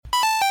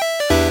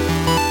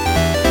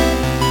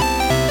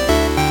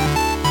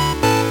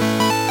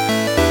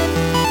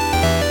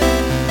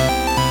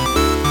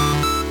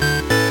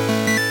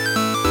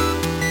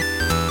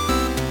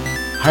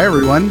Hi,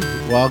 everyone.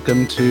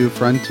 Welcome to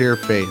Frontier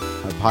Faith,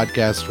 a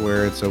podcast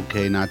where it's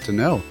okay not to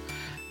know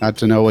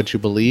what you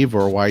believe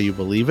or why you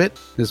believe it.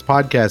 This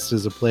podcast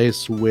is a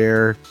place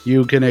where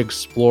you can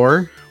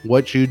explore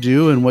what you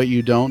do and what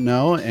you don't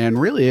know. And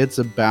really, it's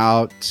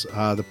about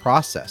the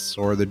process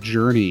or the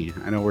journey.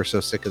 I know we're so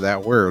sick of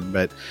that word,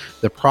 but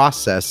the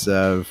process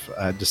of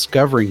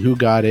discovering who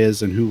God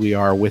is and who we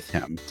are with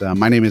him.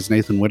 My name is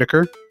Nathan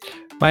Whitaker.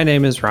 My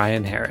name is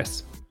Ryan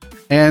Harris.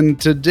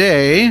 And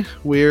today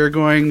we're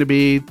going to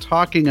be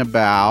talking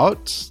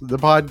about the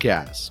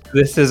podcast.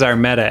 This is our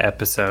meta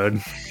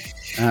episode.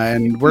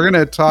 And we're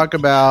going to talk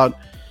about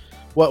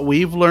what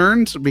we've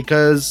learned,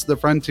 because the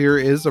frontier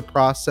is a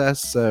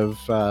process of,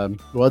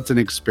 it's an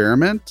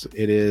experiment.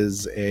 It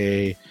is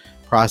a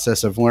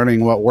process of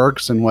learning what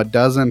works and what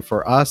doesn't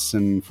for us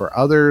and for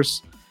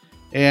others.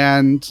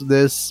 And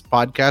this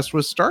podcast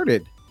was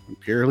started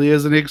purely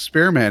as an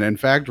experiment. In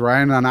fact,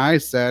 Ryan and I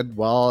said,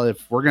 well,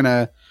 if we're going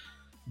to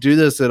do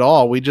this at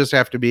all, we just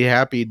have to be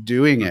happy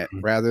doing it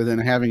rather than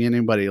having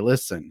anybody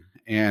listen.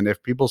 And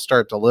if people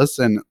start to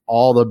listen,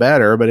 all the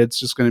better, but it's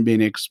just going to be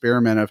an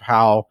experiment of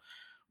how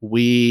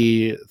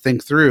we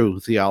think through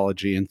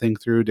theology and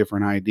think through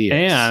different ideas.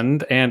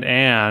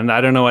 And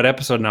I don't know what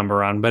episode number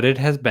we're on, but it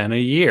has been a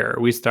year.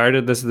 We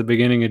started this at the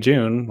beginning of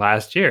June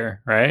last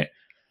year, right?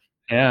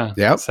 Yeah.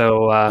 Yep.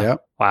 So,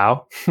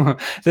 wow.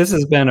 This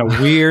has been a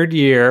weird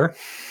year.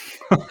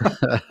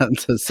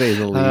 To say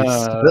the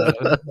least.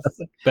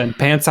 Been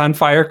pants on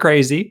fire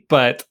crazy,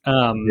 but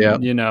so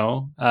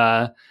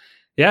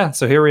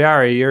here we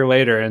are a year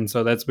later, and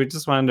so we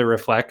just wanted to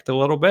reflect a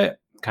little bit,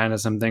 kind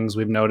of some things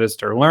we've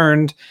noticed or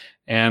learned.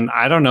 And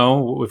I don't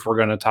know if we're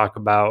going to talk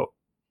about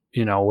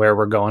where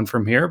we're going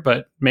from here,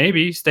 but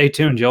maybe stay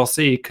tuned, you'll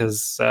see,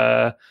 because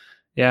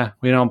we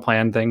don't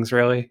plan things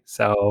really,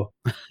 so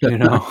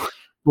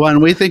Well,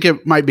 and we think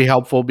it might be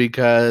helpful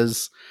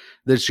because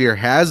this year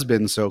has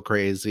been so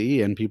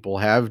crazy and people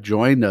have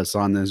joined us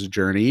on this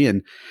journey,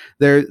 and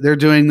they're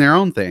doing their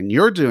own thing.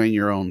 You're doing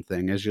your own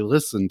thing as you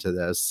listen to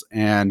this.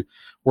 And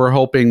we're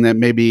hoping that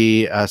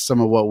maybe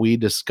some of what we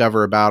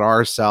discover about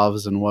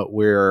ourselves and what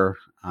we're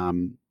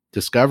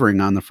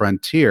discovering on the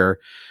frontier,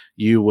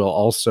 you will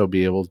also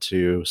be able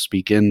to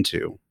speak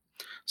into.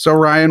 So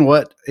Ryan,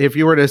 what if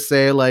you were to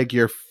say like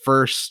your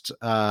first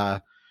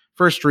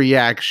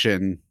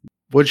reaction?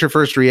 What's your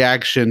first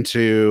reaction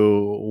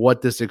to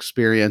what this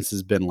experience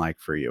has been like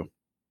for you?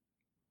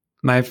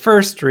 My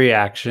first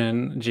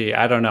reaction,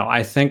 I don't know.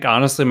 I think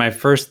honestly, the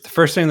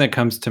first thing that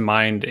comes to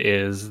mind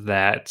is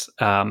that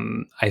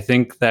I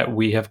think that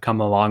we have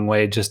come a long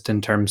way just in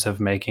terms of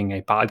making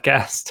a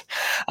podcast.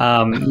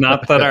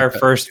 Not that our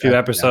first few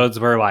episodes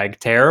were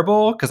like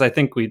terrible, because I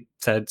think we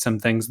said some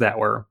things that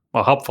were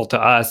helpful to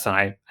us, and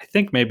I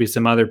think maybe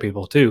some other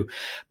people too.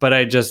 But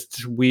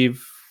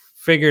we've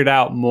figured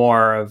out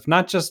more of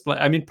not just,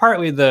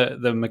 partly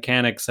the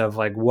mechanics of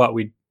like what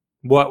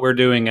we're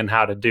doing and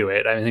how to do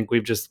it. I think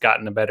we've just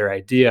gotten a better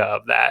idea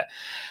of that.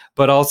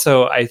 But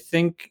also, I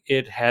think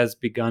it has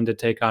begun to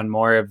take on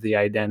more of the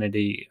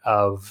identity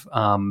of,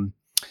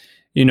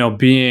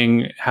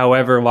 being,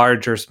 however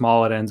large or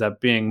small it ends up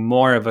being,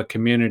 more of a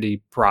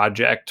community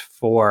project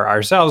for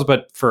ourselves,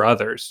 but for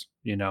others,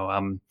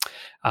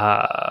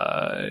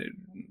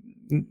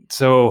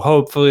 So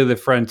hopefully the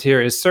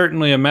frontier is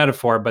certainly a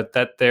metaphor, but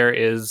that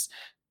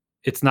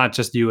it's not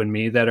just you and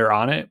me that are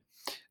on it.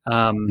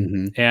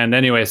 And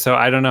anyway, so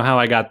I don't know how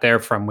I got there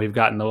from. We've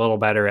gotten a little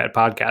better at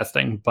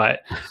podcasting, but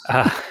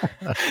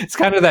it's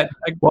kind of that.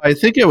 Well, I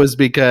think it was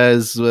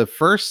because the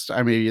first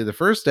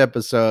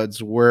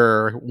episodes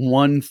were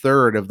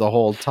 1/3 of the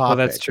whole topic.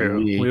 Well, that's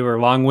true. We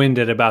were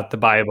long-winded about the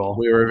Bible.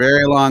 We were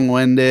very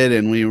long-winded,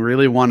 and we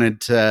really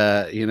wanted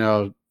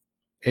to,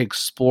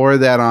 explore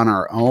that on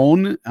our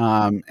own.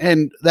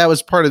 And that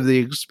was part of the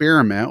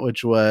experiment,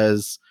 which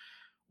was,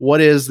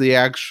 what is the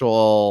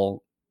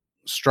actual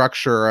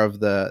structure of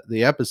the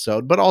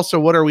episode, but also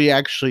what are we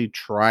actually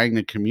trying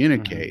to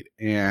communicate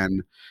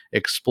and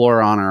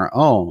explore on our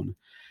own.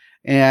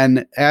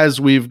 And as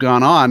we've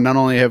gone on, not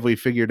only have we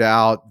figured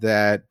out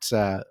that,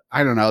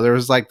 there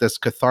was like this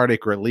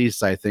cathartic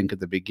release, I think, at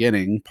the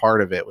beginning.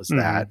 Part of it was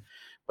that,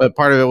 but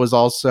part of it was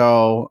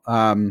also,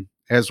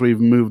 as we've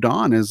moved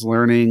on, is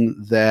learning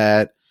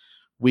that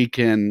we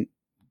can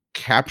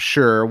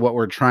capture what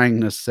we're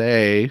trying to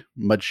say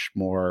much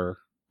more,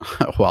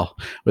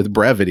 with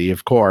brevity,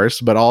 of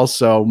course, but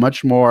also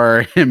much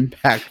more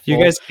impactful.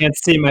 You guys can't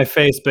see my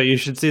face, but you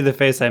should see the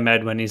face I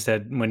made when he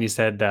said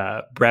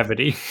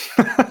brevity.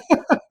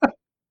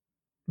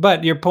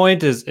 But your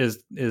point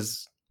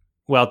is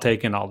well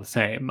taken all the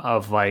same,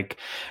 of like,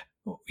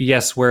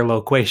 yes, we're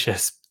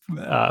loquacious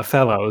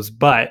fellows,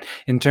 but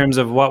in terms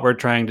of what we're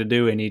trying to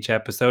do in each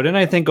episode, and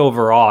I think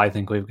overall, I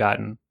think we've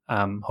gotten,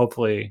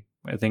 hopefully,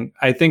 I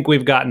think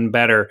we've gotten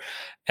better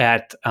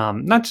at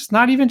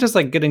not even just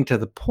like getting to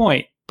the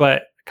point,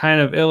 but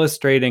kind of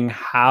illustrating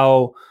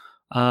how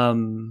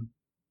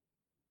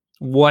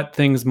what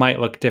things might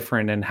look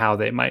different and how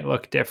they might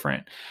look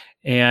different.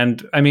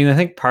 And I mean, I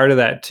think part of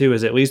that too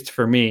is, at least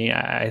for me,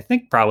 I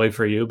think probably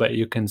for you, but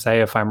you can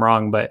say if I'm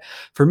wrong. But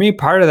for me,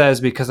 part of that is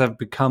because I've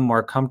become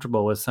more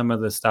comfortable with some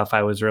of the stuff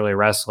I was really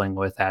wrestling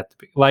with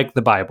like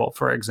the Bible,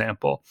 for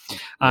example.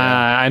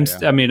 I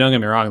mean, don't get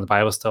me wrong, the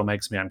Bible still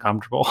makes me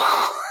uncomfortable.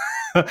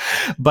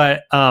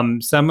 But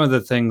some of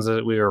the things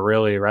that we were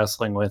really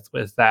wrestling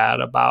with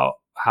that, about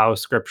how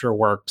scripture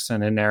works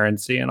and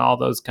inerrancy and all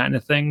those kind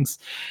of things.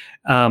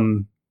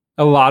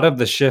 A lot of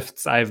the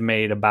shifts I've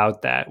made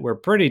about that were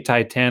pretty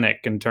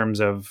titanic in terms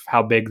of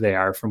how big they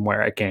are from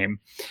where I came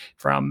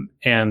from.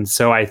 And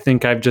so I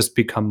think I've just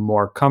become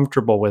more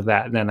comfortable with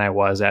that than I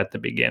was at the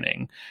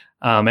beginning.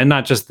 And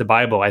not just the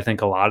Bible. I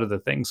think a lot of the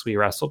things we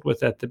wrestled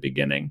with at the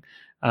beginning,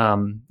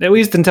 at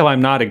least until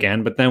I'm not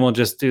again, but then we'll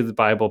just do the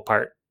Bible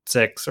part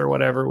 6 or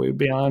whatever we'd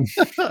be on.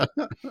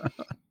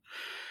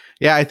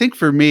 Yeah, I think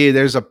for me,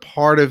 there's a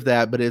part of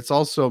that, but it's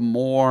also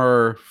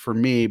more for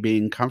me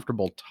being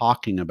comfortable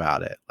talking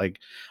about it. Like,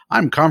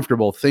 I'm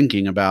comfortable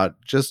thinking about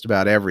just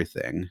about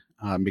everything,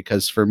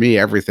 because for me,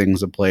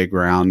 everything's a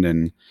playground,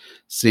 and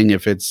seeing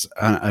if it's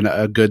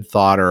a good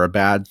thought or a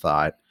bad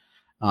thought.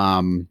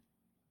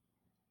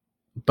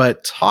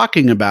 But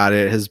talking about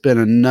it has been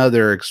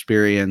another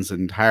experience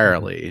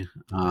entirely,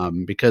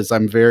 because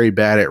I'm very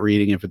bad at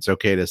reading if it's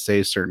okay to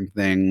say certain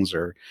things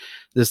or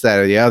this, that,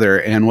 or the other.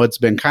 And what's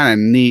been kind of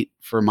neat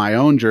for my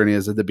own journey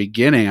is, at the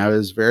beginning, I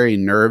was very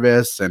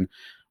nervous, and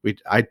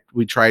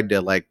we tried to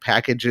like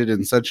package it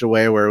in such a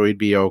way where we'd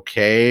be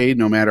okay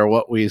no matter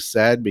what we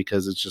said,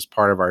 because it's just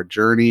part of our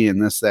journey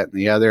and this, that, and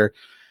the other.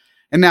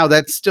 And now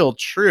that's still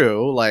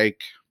true.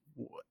 Like,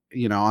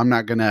 I'm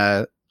not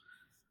gonna.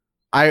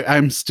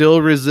 I'm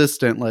still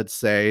resistant, let's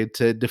say,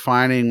 to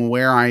defining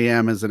where I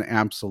am as an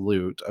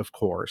absolute, of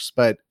course,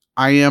 but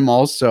I am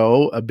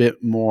also a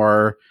bit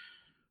more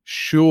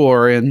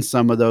sure in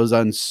some of those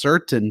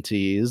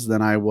uncertainties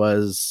than I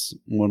was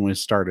when we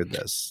started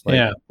this.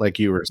 Like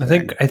you were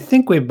saying. I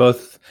think we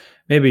both,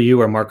 maybe you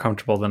were more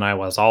comfortable than I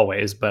was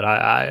always, but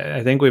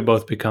I think we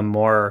both become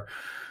more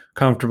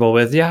comfortable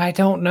with, I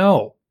don't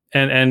know.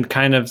 And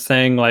kind of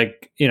saying,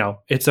 like,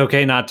 it's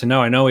okay not to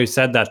know. I know we've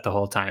said that the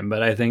whole time,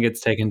 but I think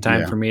it's taken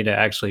time for me to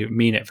actually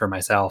mean it for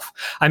myself.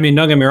 I mean,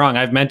 don't get me wrong,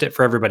 I've meant it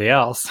for everybody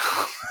else.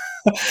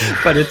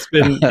 But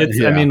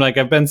I mean, like,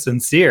 I've been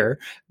sincere,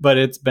 but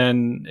it's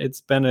been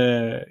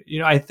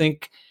I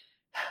think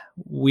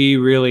we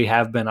really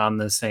have been on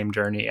the same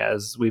journey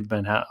as we've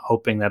been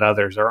hoping that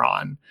others are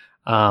on.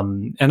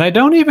 And I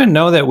don't even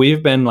know that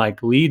we've been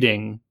like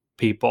leading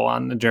people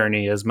on the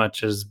journey as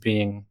much as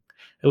being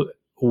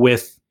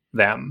with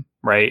them,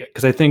 right?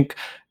 Because I think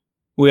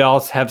we all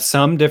have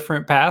some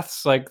different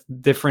paths, like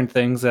different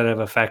things that have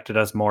affected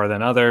us more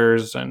than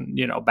others, and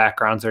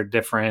backgrounds are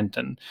different,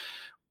 and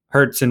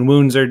hurts and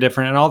wounds are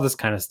different, and all this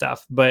kind of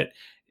stuff. But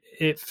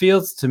it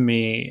feels to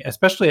me,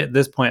 especially at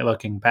this point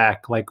looking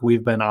back, like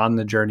we've been on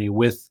the journey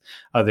with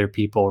other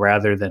people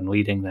rather than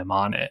leading them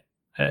on it.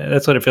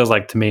 That's what it feels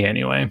like to me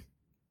anyway.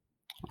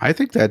 I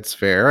think that's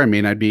fair. I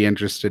mean, I'd be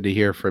interested to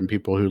hear from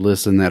people who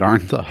listen that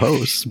aren't the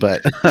hosts,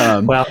 but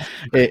well,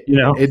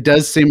 it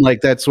does seem like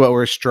that's what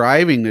we're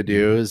striving to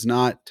do, is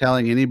not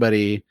telling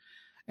anybody.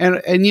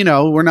 And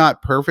we're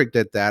not perfect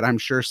at that. I'm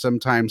sure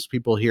sometimes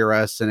people hear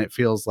us and it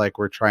feels like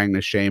we're trying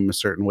to shame a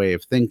certain way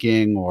of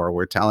thinking, or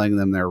we're telling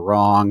them they're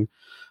wrong.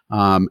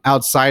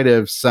 Outside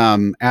of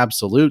some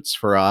absolutes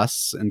for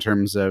us in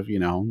terms of,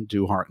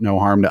 do no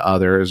harm to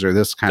others or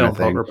this kind of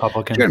thing. Don't vote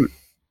Republican.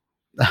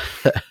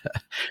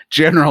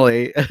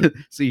 Generally,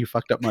 see, you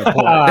fucked up my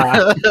point.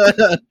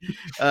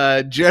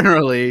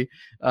 Generally,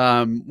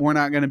 we're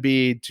not going to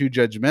be too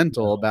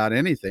judgmental about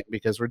anything,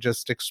 because we're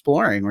just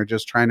exploring. We're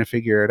just trying to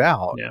figure it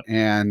out. Yeah.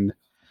 And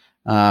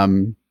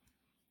I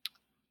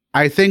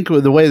think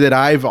the way that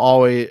I've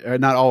always,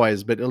 not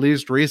always, but at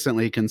least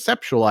recently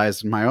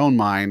conceptualized in my own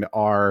mind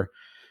our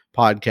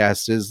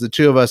podcast is the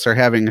two of us are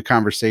having a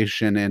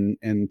conversation,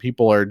 and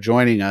people are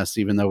joining us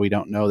even though we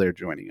don't know they're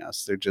joining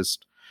us. They're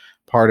just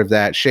part of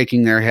that,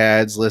 shaking their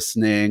heads,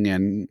 listening,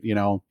 and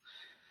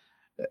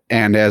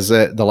and as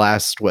the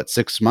last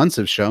 6 months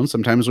have shown,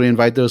 sometimes we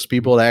invite those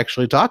people to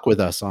actually talk with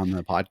us on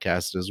the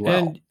podcast as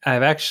well. And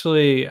I've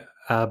actually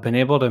been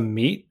able to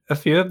meet a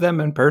few of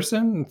them in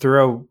person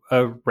through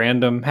a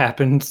random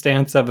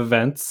happenstance of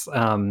events.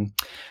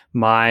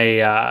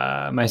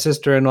 My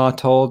sister-in-law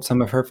told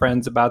some of her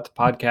friends about the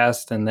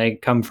podcast, and they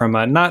come from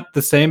not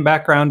the same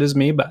background as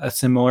me, but a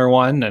similar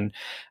one.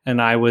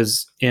 And I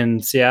was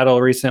in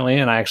Seattle recently,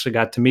 and I actually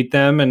got to meet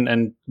them,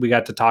 and we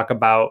got to talk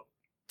about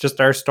just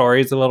our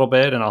stories a little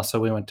bit. And also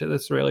we went to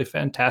this really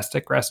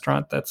fantastic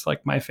restaurant that's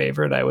like my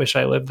favorite. I wish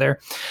I lived there.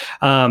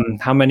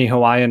 How many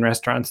Hawaiian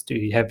restaurants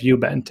have you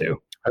been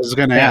to? I was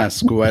going to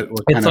ask what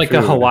kind it's of like food?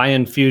 A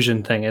Hawaiian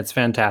fusion thing. It's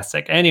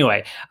fantastic.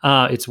 Anyway,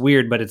 it's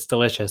weird, but it's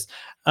delicious.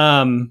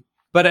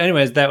 But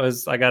anyways,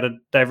 I got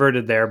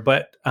diverted there.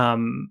 But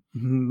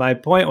my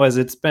point was,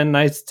 it's been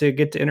nice to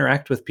get to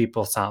interact with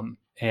people some.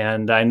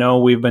 And I know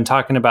we've been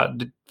talking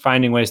about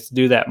finding ways to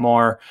do that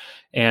more,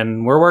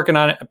 and we're working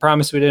on it. I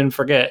promise we didn't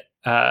forget.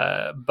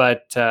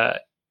 But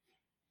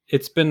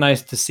it's been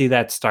nice to see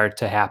that start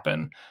to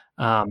happen.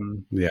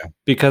 Yeah.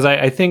 Because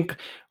I think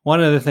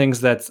one of the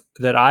things that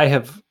I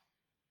have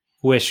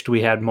wished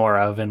we had more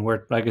of, and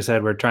we're, like I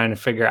said, we're trying to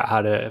figure out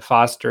how to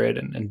foster it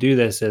and do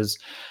this, is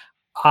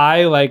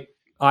I like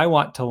I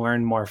want to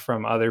learn more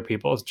from other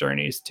people's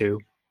journeys too.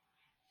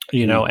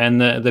 Mm.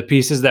 And the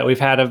pieces that we've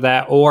had of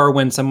that, or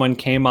when someone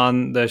came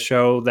on the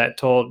show that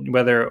told,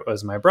 whether it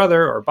was my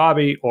brother or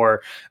Bobby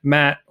or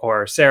Matt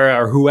or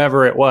Sarah or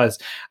whoever it was,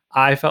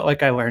 I felt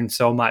like I learned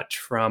so much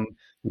from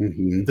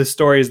Hmm. the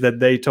stories that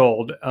they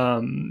told,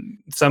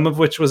 some of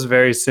which was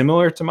very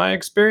similar to my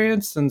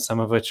experience and some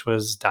of which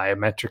was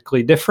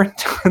diametrically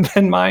different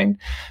than mine,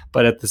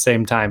 but at the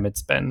same time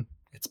it's been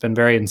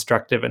very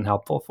instructive and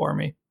helpful for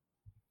me.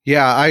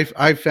 Yeah,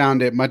 I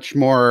found it much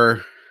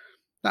more.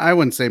 I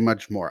wouldn't say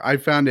much more. I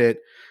found it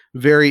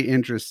very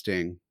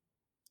interesting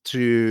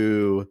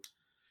to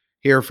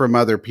hear from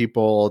other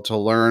people, to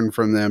learn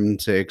from them,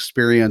 to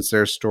experience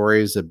their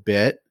stories a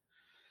bit.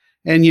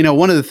 And,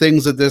 one of the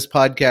things that this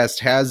podcast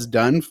has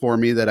done for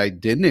me that I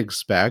didn't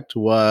expect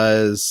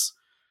was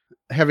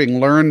having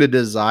learned a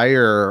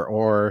desire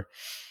or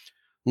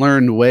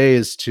learned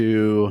ways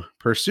to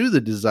pursue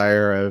the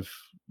desire of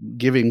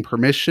giving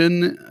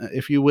permission,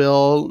 if you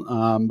will,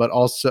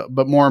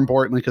 but more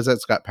importantly, because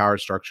that's got power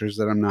structures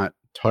that I'm not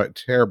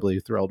terribly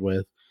thrilled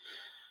with,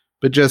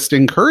 but just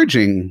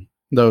encouraging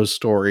those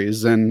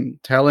stories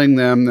and telling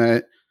them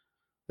that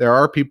there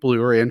are people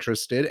who are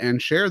interested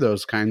and share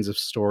those kinds of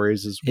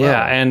stories as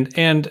Yeah, well.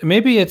 and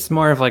maybe it's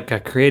more of like a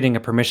creating a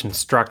permission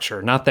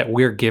structure, not that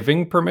we're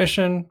giving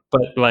permission,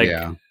 but like,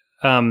 Yeah.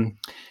 um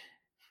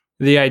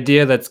the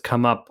idea that's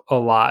come up a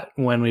lot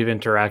when we've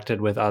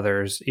interacted with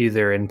others,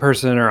 either in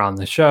person or on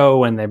the show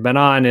when they've been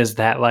on, is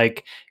that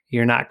like,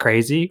 you're not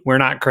crazy. We're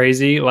not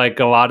crazy. Like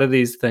a lot of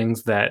these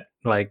things that,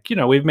 like,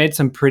 we've made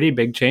some pretty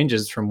big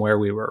changes from where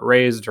we were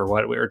raised or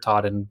what we were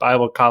taught in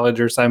Bible college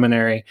or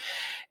seminary.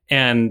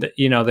 And,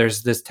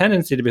 there's this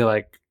tendency to be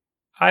like,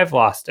 I've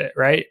lost it,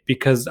 right?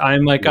 Because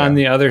I'm like on Yeah.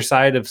 the other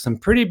side of some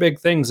pretty big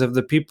things of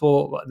the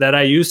people that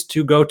I used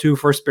to go to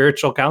for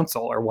spiritual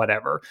counsel or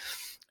whatever.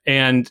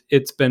 And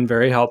it's been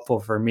very helpful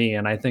for me.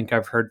 And I think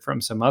I've heard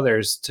from some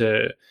others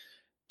to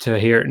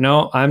hear,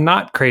 no, I'm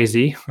not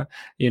crazy.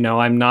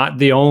 I'm not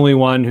the only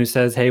one who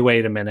says, hey,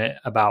 wait a minute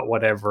about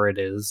whatever it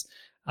is.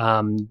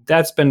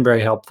 That's been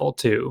very helpful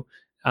too.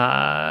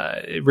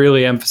 It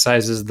really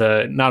emphasizes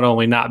the not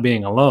only not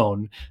being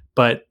alone,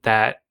 but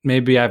that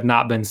maybe I've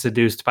not been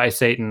seduced by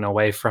Satan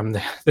away from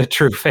the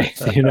true faith,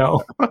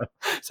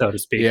 so to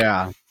speak.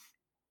 Yeah.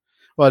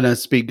 Well, and to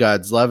speak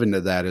God's love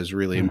into that is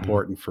really Mhm.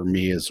 important for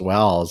me as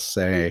well.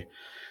 Say,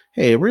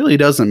 hey, it really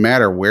doesn't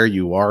matter where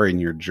you are in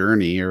your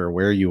journey or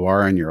where you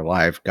are in your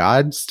life.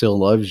 God still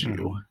loves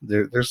you.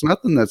 Mhm. There's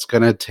nothing that's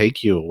going to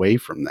take you away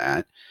from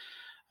that.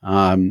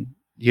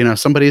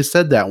 Somebody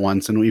said that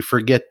once, and we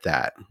forget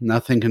that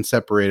nothing can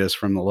separate us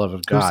from the love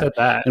of Who God. said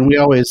that? And we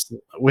always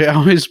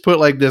put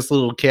like this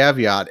little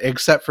caveat,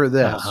 except for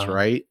this, Uh-huh.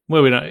 right?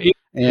 Well, we may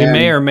And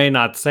or may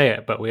not say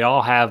it, but we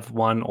all have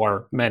one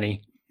or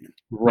many.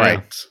 Yeah,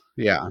 right,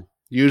 yeah.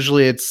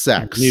 Usually it's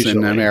sex in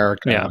usually. Yeah.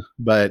 America,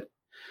 but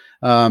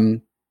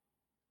um,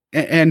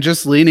 and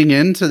just leaning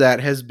into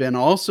that has been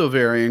also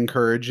very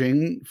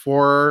encouraging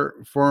for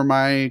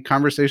my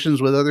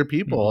conversations with other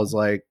people. Is Mhm.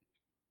 like,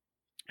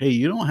 hey,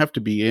 you don't have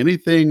to be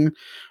anything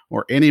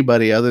or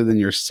anybody other than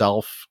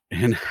yourself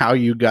and how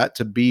you got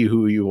to be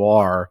who you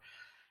are.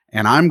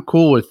 And I'm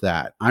cool with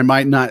that. I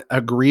might not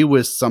agree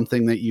with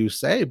something that you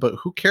say, but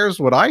who cares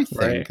what I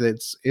Right. think?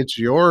 It's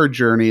your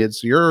journey,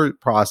 it's your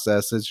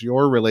process, it's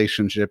your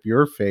relationship,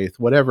 your faith,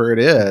 whatever it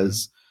Mhm.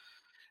 is.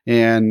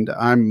 And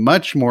I'm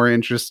much more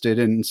interested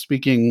in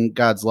speaking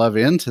God's love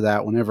into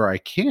that whenever I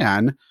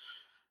can.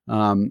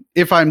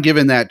 If I'm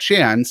given that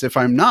chance, if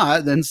I'm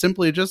not, then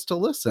simply just to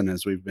listen,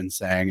 as we've been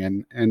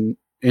saying, and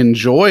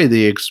enjoy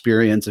the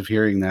experience of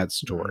hearing that Mhm.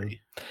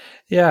 story.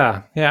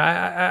 Yeah,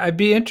 yeah, I'd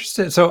be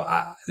interested. So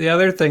the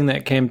other thing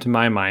that came to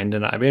my mind,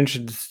 and I'd be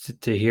interested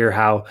to hear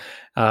how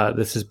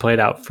this has played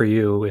out for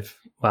you. If,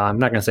 well, I'm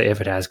not going to say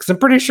if it has, because I'm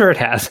pretty sure it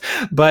has.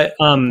 But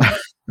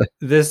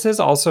this has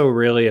also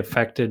really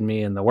affected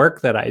me in the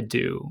work that I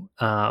do,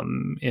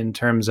 in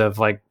terms of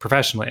like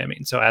professionally. I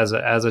mean, so as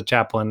a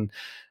chaplain,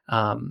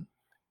 um,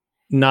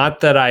 not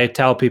that I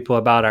tell people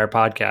about our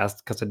podcast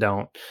because I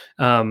don't,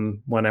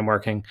 when I'm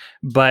working,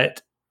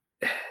 but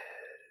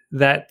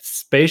that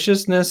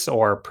spaciousness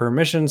or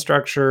permission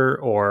structure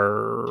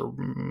or,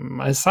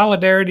 is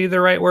solidarity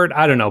the right word?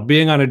 I don't know.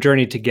 Being on a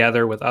journey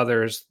together with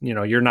others,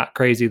 you're not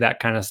crazy, that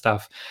kind of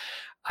stuff.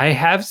 I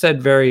have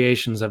said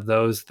variations of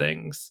those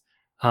things,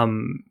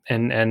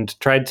 and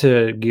tried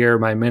to gear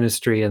my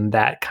ministry in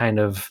that kind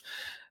of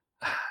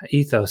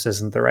ethos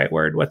isn't the right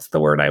word. What's the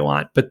word I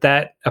want? But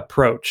that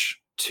approach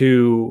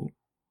to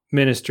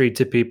ministry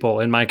to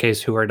people, in my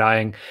case, who are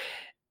dying.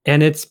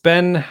 And it's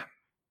been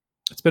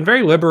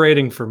very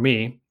liberating for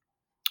me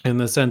in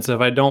the sense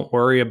of I don't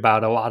worry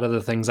about a lot of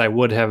the things I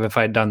would have if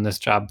I'd done this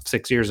job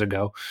 6 years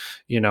ago,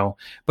 you know.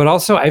 But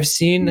also I've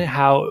seen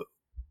how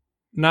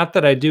not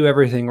that I do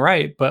everything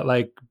right, but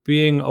like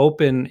being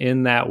open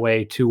in that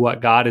way to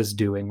what God is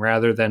doing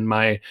rather than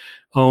my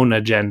own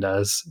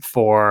agendas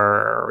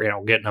for,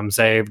 getting them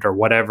saved or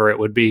whatever it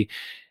would be.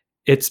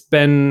 I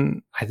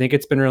think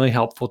it's been really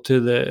helpful to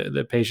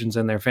the patients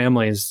and their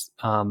families.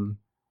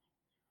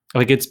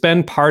 Like it's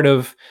been part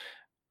of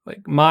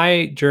like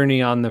my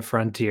journey on the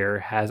frontier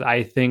has,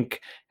 I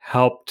think,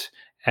 helped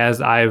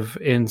as I've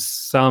in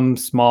some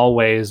small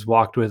ways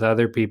walked with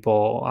other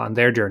people on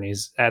their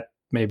journeys at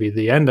maybe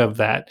the end of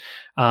that.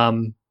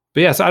 But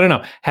yes, I don't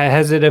know.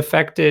 Has it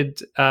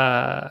affected,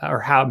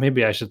 or how?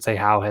 Maybe I should say,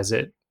 how has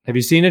it? Have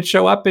you seen it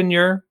show up in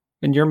your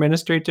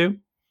ministry too?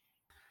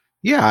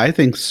 Yeah, I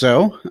think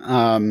so.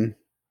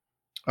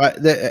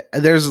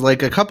 There's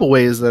like a couple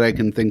ways that I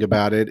can think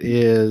about it.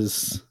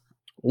 Is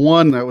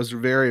one that was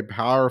very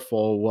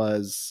powerful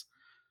was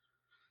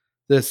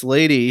this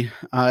lady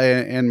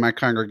in my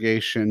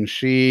congregation.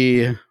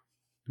 She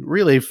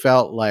really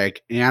felt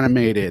like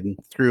animated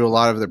through a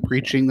lot of the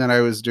preaching that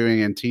I was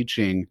doing and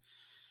teaching.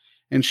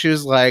 And she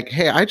was like,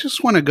 "Hey, I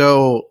just want to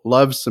go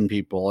love some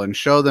people and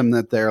show them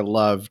that they're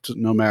loved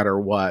no matter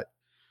what."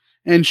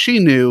 And she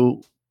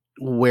knew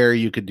where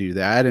you could do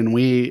that. And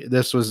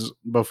this was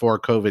before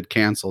COVID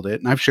canceled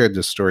it. And I've shared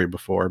this story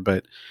before,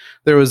 but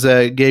there was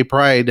a gay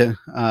pride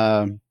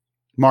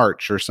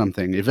march or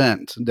something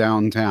event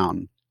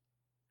downtown.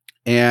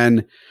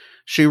 And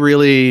she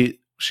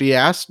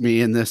asked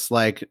me in this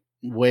like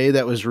way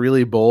that was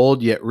really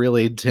bold, yet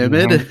really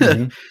timid,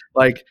 Mm-hmm.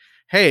 like,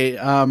 "Hey,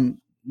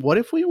 what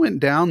if we went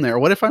down there?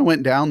 What if I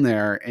went down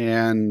there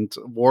and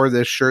wore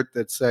this shirt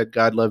that said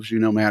God loves you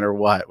no matter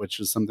what,"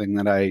 which is something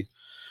that I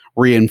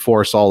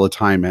reinforce all the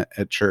time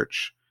at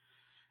church.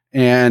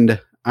 And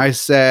I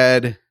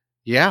said,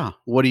 "Yeah,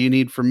 what do you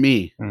need from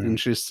me?" Mm. And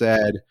she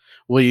said,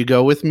 "Will you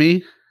go with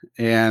me?"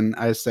 And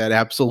I said,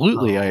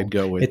 "Absolutely, Oh, I'd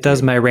go with it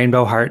does you." my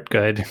rainbow heart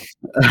good.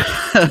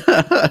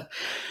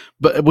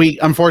 But we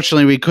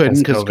unfortunately we couldn't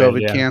That's because COVID,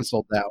 COVID yeah.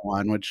 canceled that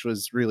one, which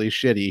was really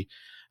shitty.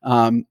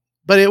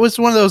 But it was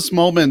one of those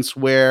moments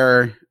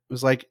where it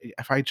was like,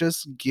 if I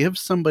just give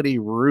somebody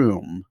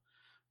room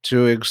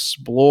to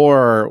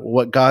explore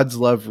what God's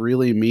love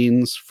really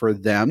means for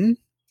them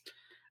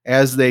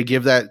as they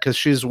give that, because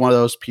she's one of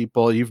those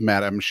people, you've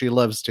met him, she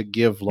loves to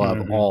give love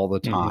Mhm, all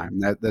the mhm, time.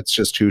 That's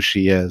just who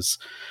she is.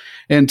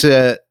 And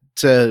to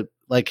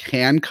like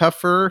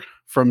handcuff her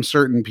from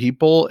certain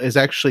people is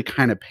actually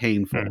kind of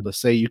painful. mm, To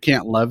say you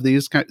can't love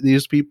these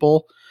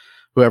people,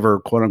 whoever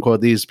quote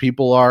unquote these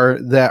people are,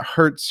 that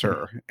hurts mm.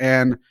 her.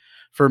 And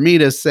for me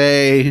to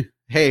say,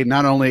 "Hey,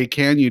 not only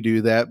can you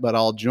do that, but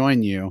I'll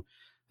join you,"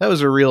 that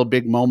was a real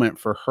big moment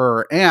for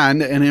her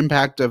and an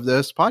impact of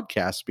this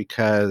podcast,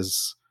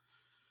 because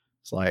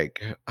it's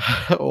like,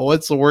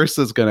 what's the worst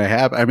that's going to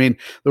happen? I mean,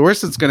 the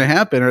worst that's going to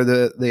happen are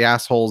the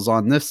assholes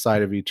on this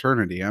side of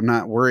eternity. I'm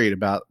not worried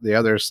about the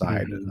other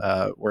side,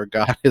 Mhm. where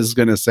God is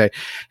going to say,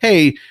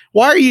 "Hey,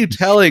 why are you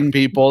telling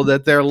people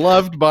that they're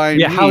loved by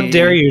Yeah, how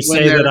dare me you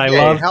when say they're that I gay?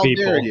 love How dare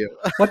people? you?"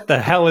 What the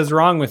hell is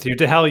wrong with you?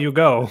 To hell you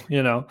go,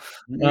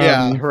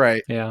 Yeah,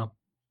 right. Yeah,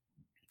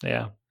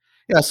 yeah.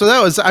 Yeah, so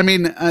that was, I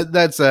mean,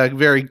 that's a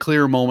very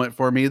clear moment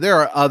for me. There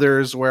are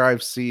others where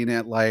I've seen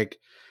it, like,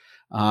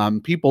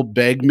 people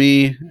beg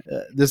me.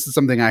 This is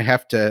something I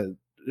have to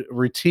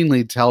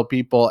routinely tell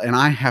people, and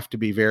I have to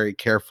be very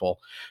careful.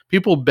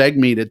 People beg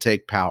me to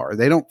take power.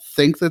 They don't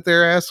think that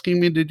they're asking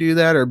me to do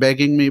that or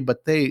begging me,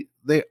 but they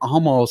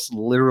almost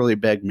literally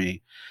beg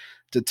me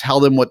to tell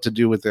them what to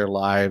do with their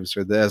lives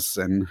or this.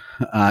 And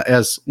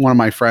as one of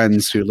my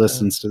friends who Uh,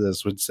 listens to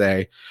this would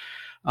say,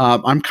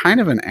 "I'm kind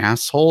of an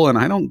asshole, and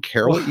I don't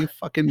care well, what you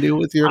fucking do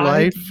with your I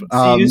life."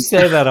 see you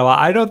say that a lot.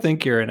 I don't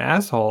think you're an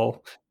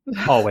asshole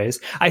always.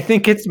 I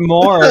think it's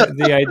more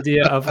the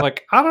idea of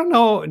like, I don't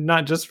know,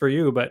 not just for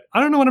you, but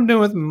I don't know what I'm doing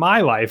with my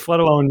life, let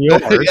alone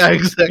yours, Yeah, you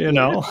exactly.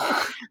 know?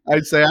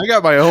 I'd say, "I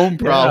got my own Yeah,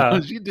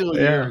 problems, you deal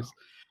with yeah.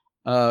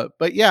 yours."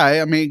 But yeah,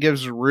 I mean, it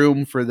gives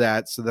room for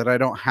that so that I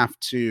don't have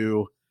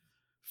to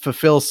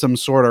fulfill some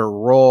sort of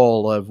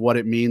role of what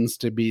it means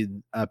to be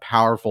a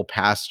powerful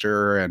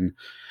pastor. And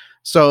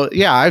so,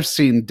 yeah, I've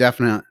seen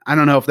definite. I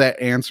don't know if that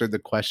answered the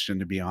question,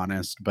 to be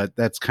honest, but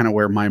that's kind of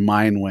where my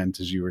mind went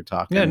as you were Yeah,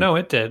 talking. no,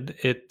 it did.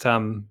 It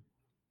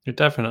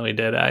definitely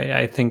did.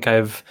 I think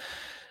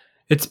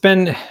it's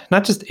been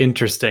not just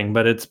interesting,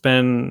 but it's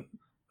been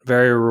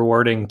very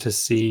rewarding to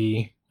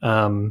see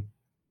how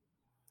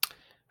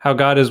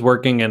God is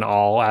working in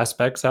all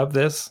aspects of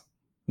this.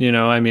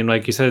 I mean,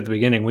 like you said at the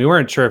beginning, we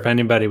weren't sure if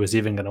anybody was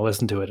even going to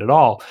listen to it at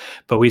all,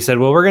 but we said,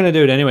 well, we're going to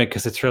do it anyway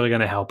because it's really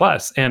going to help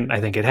us. And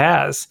I think it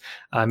has.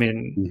 I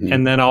mean, Hmm.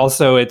 and then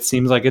also it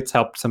seems like it's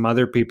helped some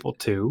other people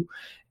too.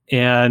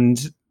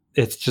 And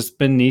it's just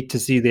been neat to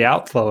see the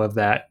outflow of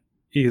that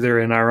either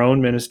in our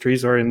own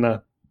ministries or in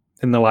the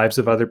lives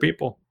of other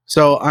people.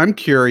 So I'm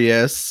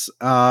curious.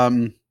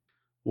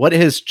 What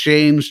has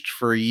changed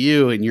for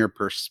you in your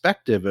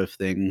perspective of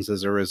things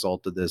as a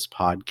result of this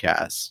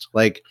podcast?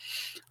 Like,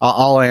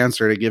 I'll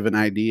answer to give an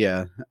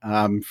idea.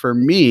 For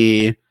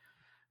me,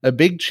 a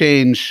big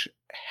change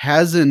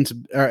hasn't,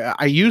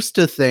 I used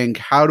to think,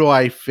 how do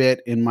I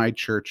fit in my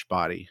church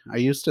body? I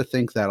used to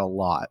think that a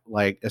lot,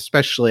 like,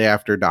 especially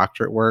after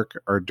doctorate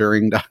work or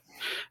during,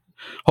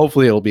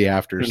 hopefully it'll be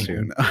after Mhm.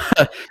 soon.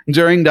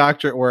 During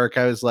doctorate work,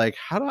 I was like,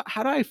 how do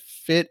I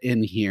fit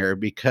in here?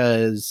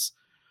 Because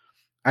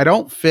I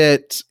don't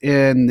fit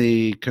in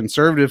the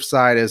conservative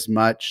side as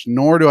much,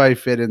 nor do I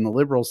fit in the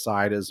liberal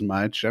side as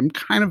much. I'm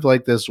kind of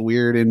like this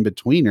weird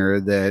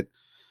in-betweener that,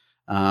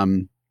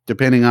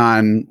 depending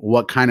on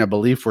what kind of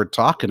belief we're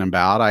talking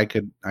about, I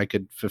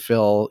could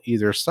fulfill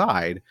either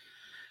side.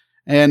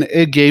 And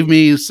it gave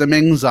me some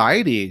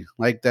anxiety.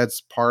 Like, that's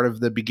part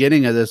of the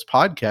beginning of this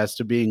podcast,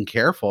 of being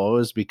careful,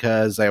 is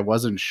because I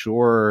wasn't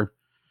sure,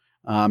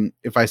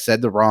 if I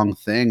said the wrong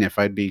thing, if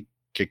I'd be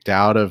kicked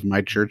out of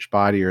my church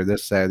body or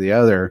this, that, or the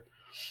other.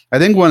 I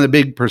think one of the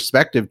big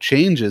perspective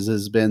changes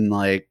has been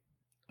like,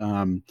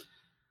 um,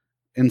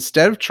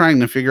 instead of trying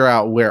to figure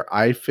out where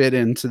I fit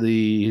into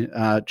the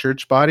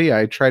church body,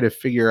 I'm trying to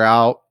figure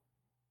out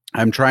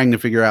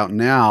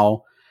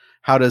now,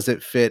 how does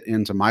it fit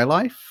into my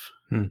life,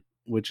 Hmm.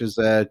 which is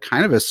a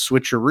kind of a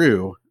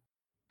switcheroo.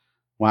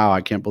 Wow,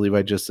 I can't believe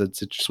I just said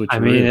such I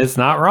mean, switcheroo. it's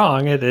not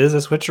wrong. It is a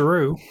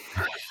switcheroo.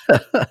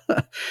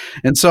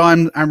 And so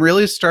I'm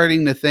really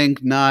starting to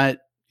think, not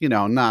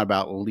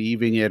about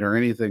leaving it or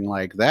anything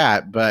like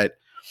that, but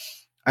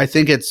I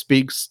think it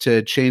speaks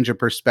to change of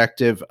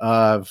perspective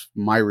of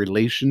my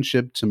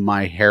relationship to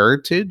my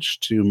heritage,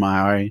 to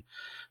my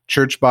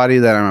church body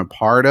that I'm a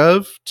part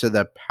of, to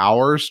the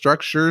power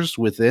structures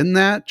within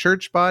that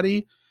church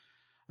body.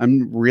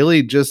 I'm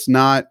really just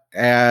not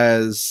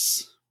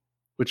as,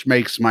 which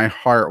makes my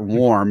heart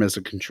warm as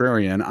a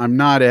contrarian, I'm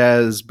not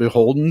as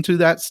beholden to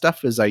that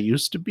stuff as I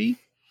used to be.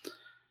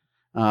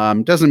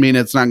 Doesn't mean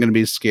it's not going to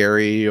be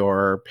scary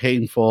or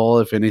painful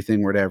if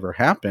anything were to ever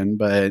happen,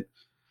 but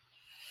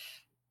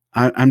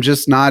I'm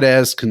just not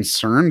as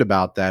concerned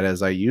about that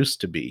as I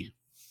used to be.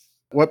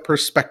 What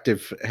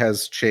perspective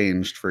has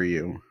changed for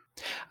you?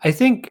 I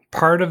think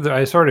part of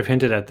I sort of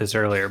hinted at this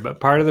earlier, but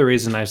part of the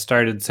reason I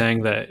started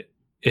saying that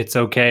it's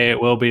okay,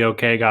 it will be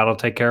okay, God will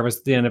take care of us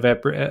at the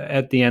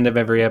end of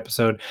every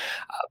episode.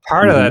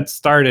 Part of Hmm. that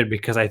started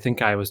because I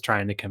think I was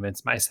trying to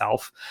convince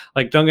myself.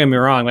 Like, don't get me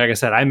wrong, like I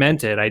said, I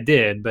meant it, I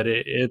did, but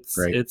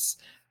Right. it's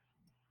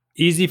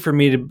easy for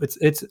me to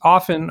it's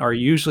often or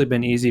usually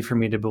been easy for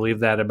me to believe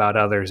that about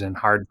others and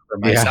hard for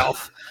Yeah.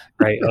 myself,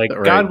 right? Like,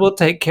 Right. God will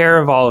take care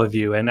of all of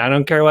you, and I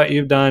don't care what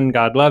you've done,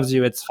 God loves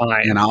you, it's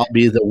fine. And I'll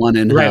be the one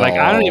in Right, hell like,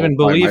 I don't all even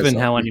by believe in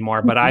myself. hell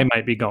anymore, but I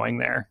might be going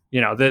there,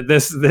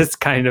 this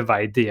kind of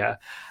idea.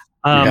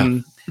 Yeah.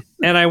 Um,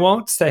 and I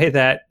won't say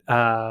that,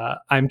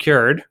 I'm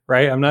cured,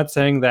 right? I'm not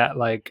saying that,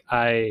 like,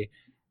 I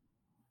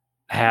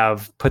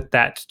have put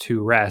that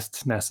to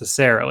rest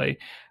necessarily,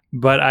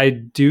 but I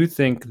do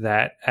think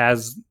that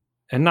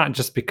and not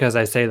just because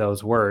I say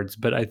those words,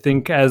 but I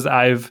think as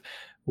I've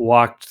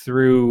walked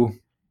through,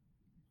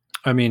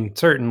 I mean,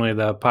 certainly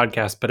the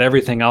podcast, but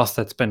everything else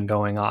that's been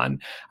going on,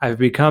 I've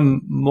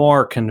become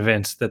more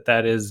convinced that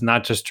that is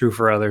not just true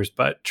for others,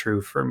 but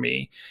true for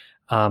me.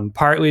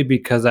 Partly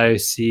because I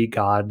see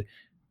God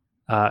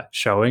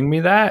showing me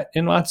that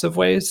in lots of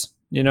ways.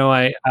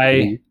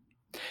 Mhm.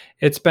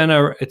 It's been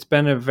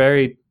a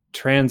very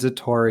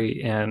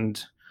transitory and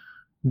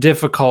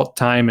difficult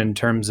time in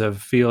terms of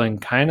feeling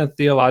kind of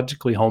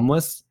theologically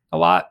homeless a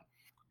lot.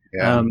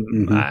 Yeah.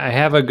 Mhm. I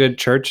have a good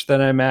church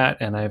that I'm at,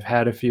 and I've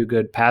had a few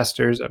good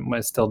pastors, I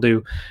still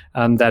do,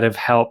 that have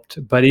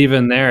helped. But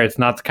even there, it's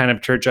not the kind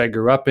of church I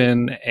grew up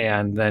in.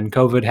 And then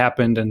COVID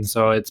happened, and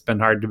so it's been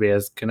hard to be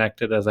as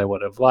connected as I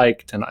would have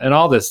liked, and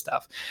all this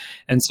stuff.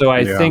 And so I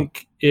Yeah.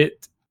 think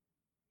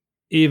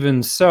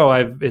even so,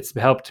 it's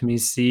helped me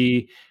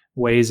see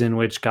ways in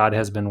which God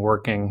has been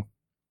working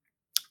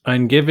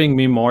and giving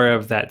me more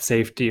of that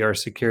safety or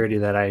security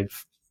that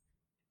I've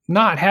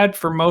not had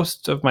for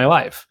most of my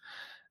life.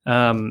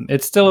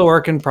 It's still a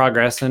work in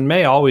progress and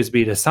may always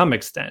be to some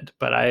extent,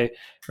 but I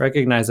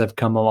recognize I've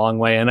come a long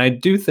way. And I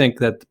do think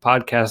that the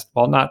podcast,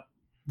 while not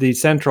the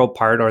central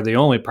part or the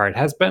only part,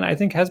 has been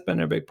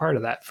a big part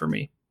of that for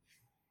me.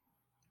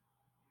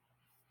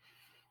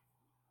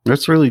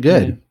 That's really Yeah.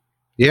 good.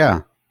 Yeah.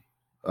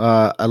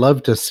 I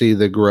love to see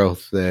the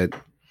growth that,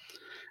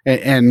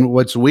 and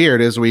what's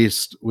weird is we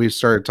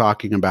started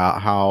talking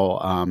about how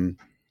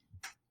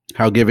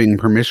giving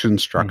permission Mhm.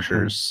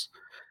 structures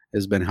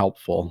has been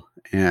helpful,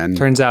 and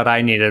Turns out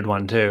I needed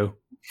one too.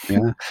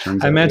 yeah, turns I out we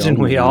all imagine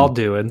need we all one.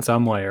 do in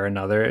some way or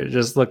another. It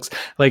just looks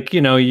like,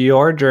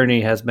 your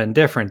journey has been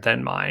different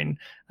than mine.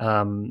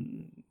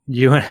 Um,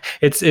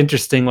 it's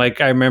interesting.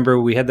 Like, I remember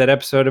we had that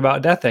episode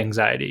about death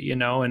anxiety,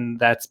 and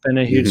that's been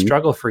a huge Hmm.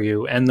 struggle for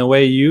you. And the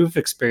way you've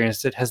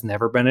experienced it has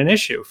never been an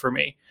issue for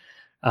me.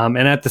 And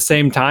at the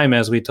same time,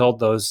 as we told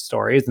those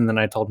stories, and then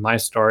I told my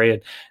story,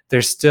 and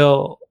there's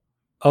still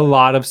a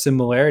lot of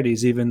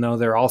similarities, even though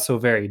they're also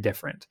very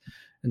different.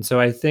 And so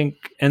I think,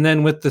 and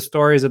then with the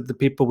stories of the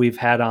people we've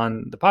had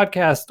on the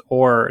podcast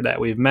or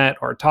that we've met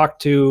or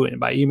talked to and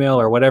by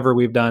email or whatever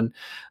we've done,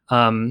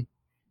 um,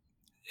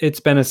 it's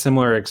been a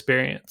similar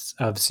experience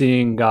of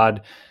seeing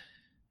God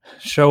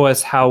show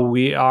us how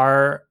we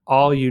are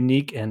all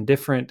unique and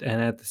different,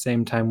 and at the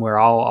same time we're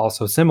all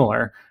also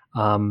similar.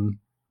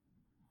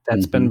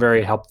 That's been Mhm.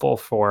 very helpful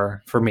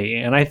for me,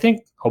 and I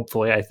think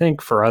hopefully I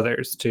think for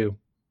others too.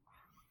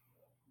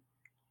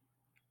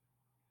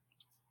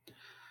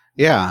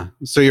 Yeah.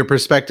 So your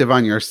perspective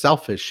on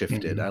yourself has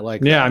shifted. I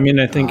like Yeah, I that. mean,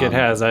 I think it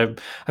has. I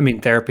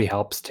mean, therapy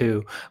helps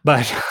too,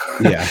 but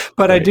Yeah,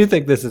 but I right. do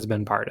think this has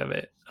been part of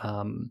it.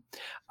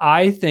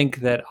 I think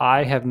that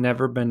I have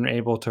never been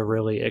able to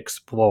really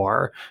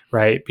explore,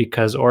 right?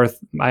 Because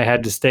I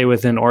had to stay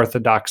within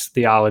Orthodox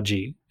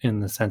theology in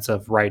the sense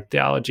of right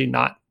theology,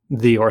 not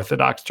the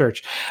Orthodox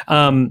Church,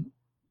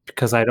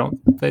 because I don't,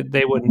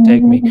 they wouldn't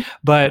take me,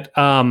 but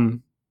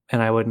and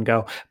I wouldn't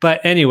go.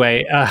 But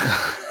anyway,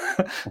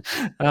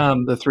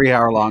 um, The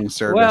 3-hour long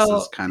service is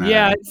well,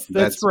 yeah, kinda that's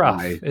that's rough.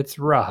 my It's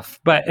rough.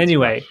 But it's rough.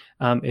 anyway,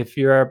 if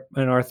you're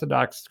an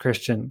Orthodox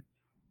Christian,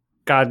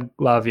 God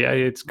love you.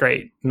 It's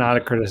great. Not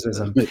a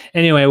criticism.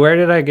 Anyway,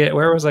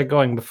 where was I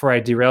going before I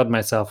derailed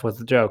myself with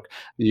the joke?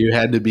 You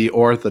had to be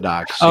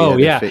orthodox. You Oh had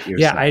to yeah. fit Yeah.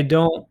 yourself. Yeah. I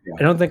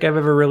don't think I've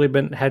ever really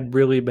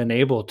been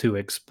able to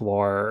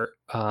explore,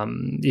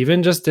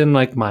 even just in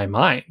like my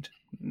mind,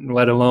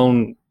 let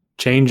alone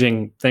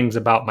changing things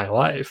about my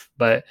life.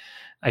 But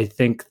I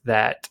think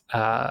that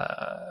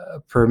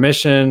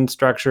permission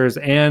structures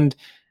and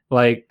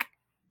like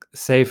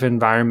safe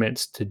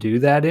environments to do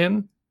that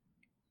in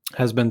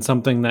has been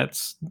something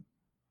that's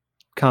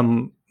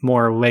come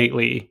more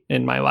lately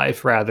in my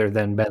life rather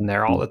than been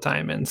there all Mm. the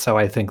time. And so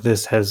I think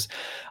this has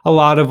a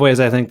lot of ways,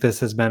 I think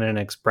this has been an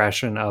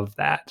expression of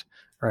that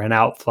or an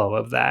outflow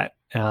of that,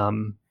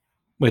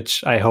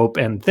 which I hope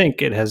and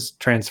think it has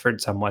transferred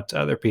somewhat to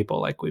other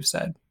people, like we've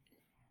said.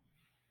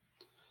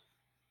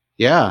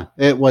 Yeah.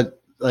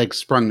 What, like,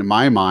 sprung to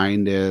my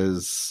mind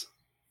is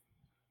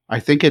I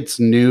think it's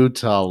new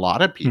to a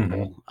lot of Mhm.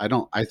 people.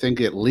 I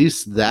think at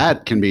least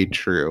that can be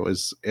true,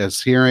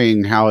 is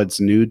hearing how it's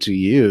new to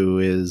you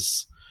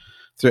is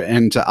through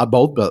and to,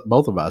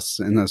 both of us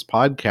in this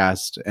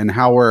podcast and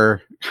how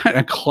we're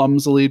kinda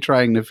clumsily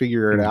trying to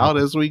figure it Mhm. out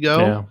as we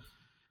go.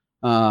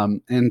 Yeah.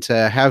 And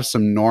to have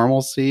some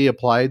normalcy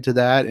applied to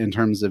that in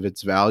terms of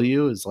its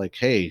value is like,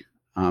 hey,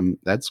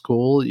 that's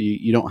cool.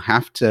 You don't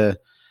have to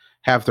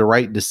have the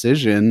right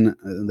decision.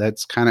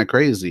 That's kind of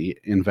crazy.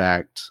 In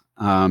fact,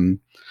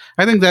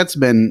 I think that's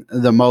been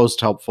the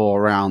most helpful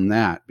around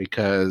that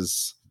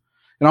because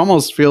it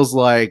almost feels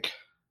like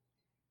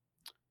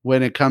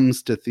when it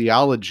comes to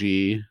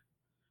theology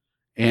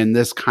and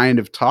this kind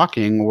of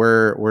talking,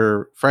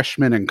 we're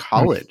freshmen in Mm.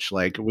 college.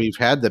 Like we've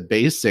had the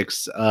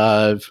basics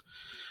of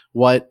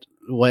what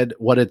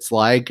it's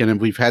like, and if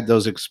we've had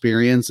those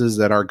experiences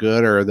that are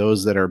good or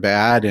those that are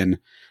bad, and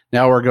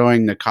now we're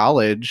going to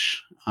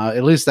college,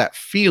 at least that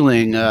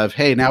feeling of,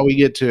 hey, now we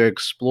get to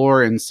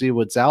explore and see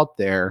what's out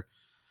there.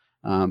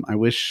 I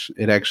wish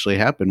it actually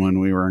happened when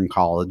we were in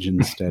college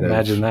instead of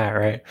Imagine that,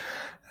 right?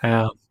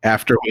 Yeah.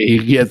 after we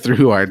get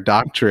through our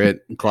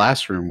doctorate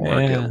classroom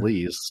work at Yeah.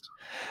 least.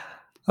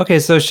 Okay,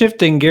 so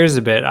shifting gears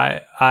a bit,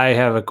 I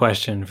have a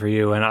question for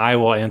you, and I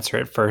will answer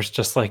it first,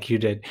 just like you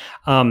did.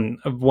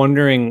 Of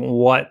wondering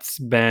what's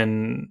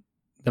been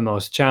the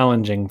most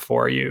challenging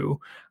for you,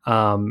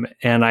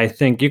 and I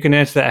think you can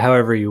answer that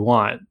however you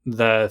want.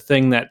 The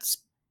thing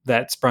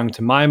that sprung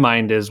to my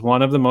mind is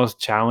one of the most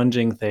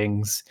challenging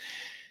things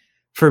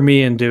for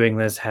me in doing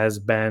this has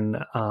been.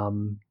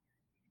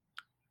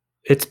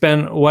 It's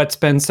been what's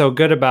been so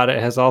good about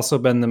it has also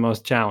been the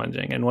most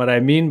challenging, and what I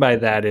mean by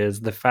that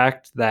is the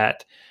fact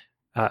that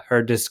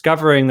or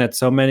discovering that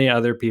so many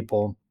other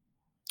people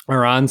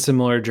are on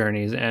similar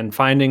journeys and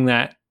finding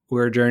that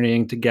we're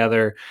journeying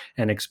together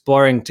and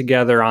exploring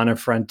together on a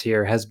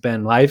frontier has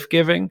been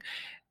life-giving.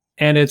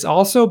 And it's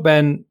also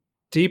been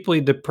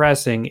deeply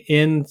depressing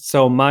in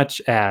so much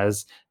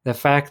as the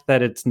fact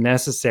that it's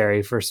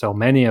necessary for so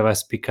many of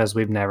us because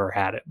we've never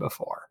had it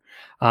before.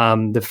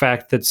 The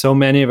fact that so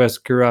many of us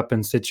grew up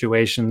in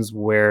situations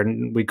where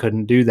we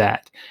couldn't do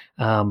that,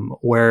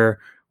 where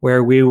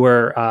we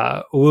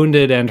were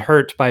wounded and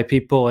hurt by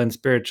people in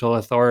spiritual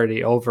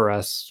authority over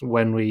us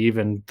when we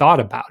even thought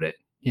about it.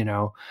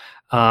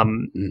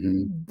 Um,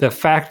 Hmm. the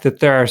fact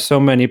that there are so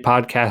many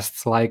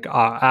podcasts like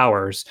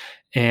ours,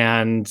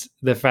 and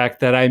the fact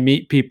that I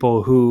meet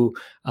people who,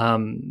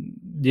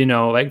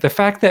 like the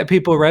fact that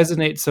people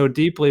resonate so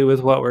deeply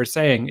with what we're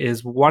saying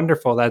is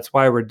wonderful. That's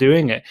why we're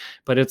doing it.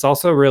 But it's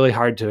also really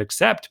hard to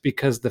accept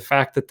because the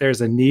fact that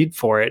there's a need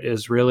for it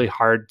is really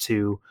hard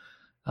to,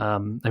 I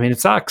mean, it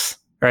sucks,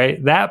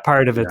 right? That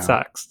part of it Yeah.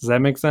 sucks. Does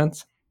that make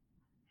sense?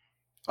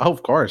 Oh,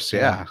 of course.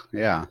 Yeah. Yeah.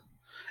 Yeah.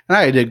 And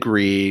I'd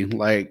agree.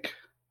 Like,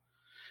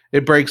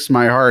 it breaks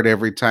my heart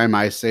every time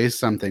I say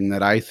something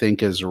that I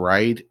think is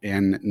right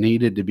and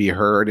needed to be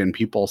heard, and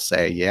people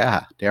say,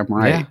 "Yeah, damn Yeah.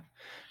 right."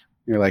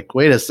 You're like,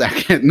 "Wait a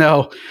second,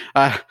 no,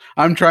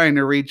 I'm trying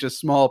to reach a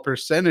small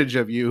percentage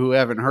of you who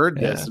haven't heard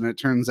this, Yeah. and it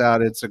turns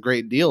out it's a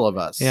great deal of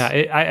Yeah,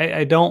 us."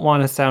 I don't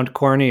want to sound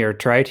corny or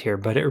trite here,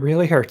 but it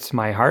really hurts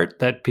my heart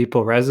that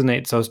people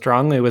resonate so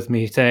strongly with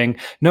me saying,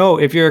 "No,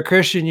 if you're a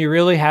Christian, you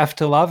really have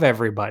to love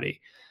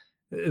everybody."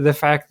 the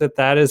fact that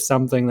that is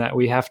something that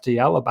we have to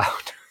yell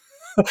about.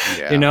 You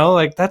Yeah. know,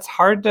 like that's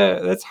hard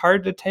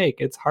to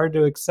take. It's hard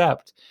to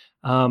accept.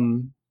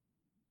 Um,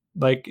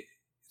 like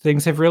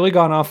things have really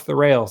gone off the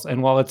rails.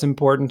 And while it's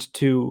important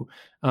to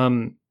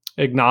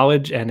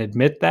acknowledge and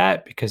admit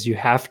that, because you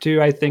have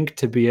to, I think,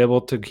 to be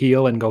able to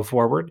heal and go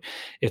forward,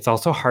 it's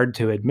also hard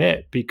to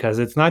admit because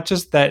it's not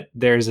just that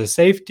there's a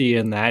safety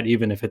in that,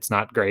 even if it's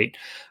not great,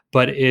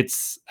 but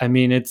I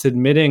mean, it's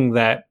admitting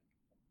that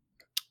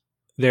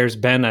there's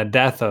been a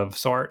death of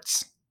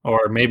sorts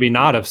or maybe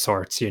not Mhm. of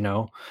sorts, you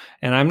know.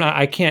 And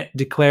I can't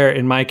declare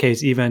in my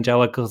case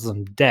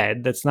evangelicalism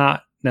dead. That's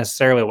not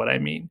necessarily what I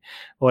mean.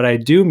 What I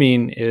do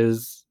mean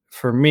is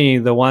for me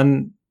the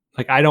one,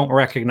 like I don't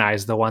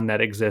recognize the one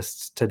that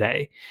exists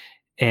today,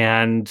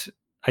 and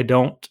I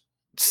don't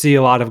see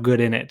a lot of good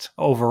in it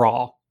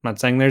overall. I'm not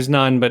saying there's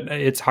none, but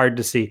it's hard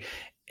to see.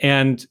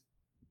 And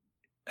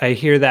I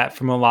hear that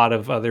from a lot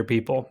of other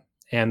people,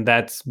 and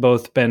that's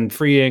both been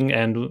freeing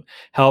and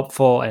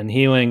helpful and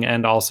healing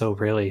and also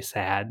really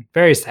sad.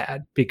 Very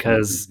sad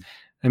because, Mhm.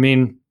 I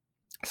mean,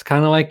 it's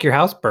kinda like your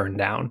house burned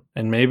down,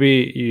 and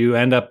maybe you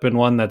end up in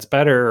one that's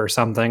better or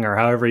something or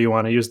however you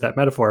wanna use that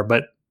metaphor,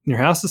 but your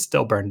house is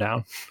still burned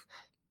down.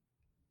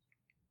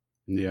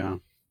 Yeah.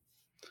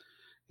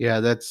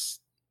 Yeah,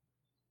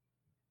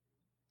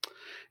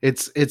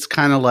 it's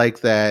kind of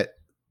like that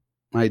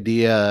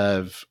idea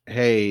of,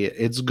 hey,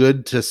 it's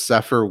good to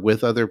suffer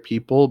with other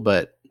people,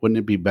 but wouldn't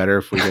it be better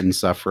if we didn't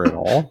suffer at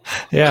all?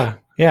 Yeah,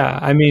 yeah,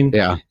 I mean,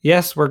 Yeah.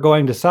 yes, we're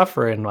going to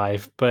suffer in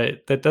life,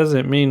 but that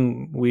doesn't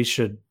mean we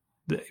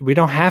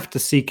don't have to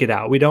seek it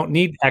out. We don't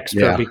need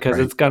extra Yeah, because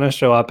right. it's gonna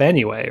show up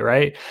anyway,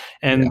 right?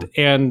 Yeah.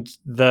 And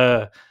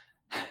the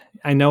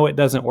I know it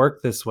doesn't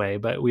work this way,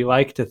 but we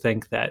like to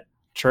think that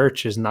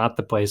church is not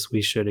the place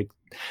we should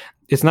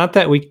it's not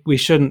that we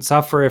shouldn't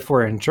suffer if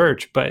we're in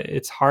church, but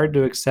it's hard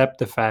to accept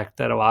the fact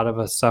that a lot of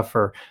us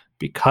suffer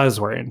because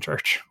we're in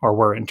church or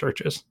we're in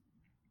churches.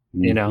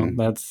 You know, Mhm.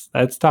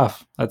 that's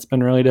tough. That's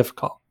been really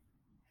difficult.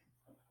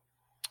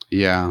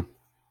 Yeah.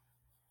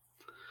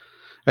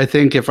 I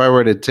think if I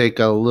were to take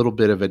a little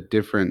bit of a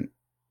different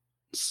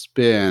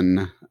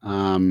spin,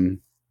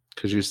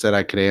 because you said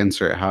I could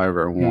answer it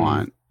however I Mm,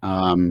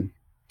 want.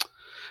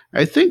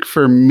 I think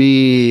for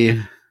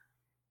me,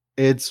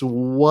 it's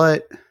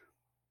what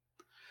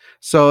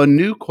so a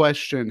new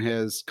question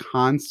has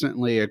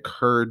constantly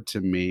occurred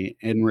to me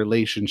in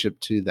relationship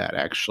to that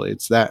actually.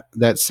 It's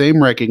that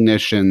same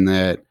recognition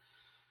that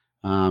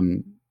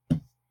um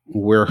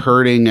we're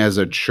hurting as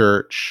a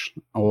church,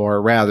 or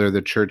rather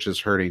the church is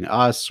hurting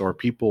us or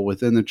people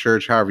within the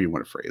church, however you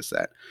want to phrase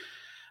that.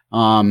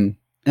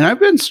 And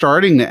I've been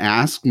starting to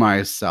ask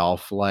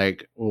myself,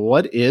 like,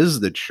 what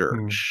is the mm.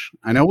 church?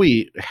 I know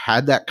we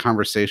had that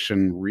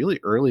conversation really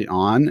early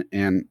on,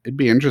 and it'd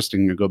be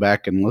interesting to go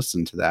back and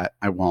listen to that.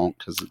 I won't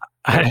because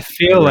I I'd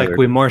feel like rather.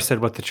 we more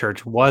said what the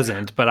church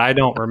wasn't, but I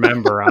don't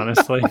remember,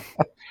 honestly.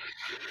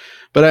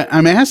 But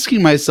I'm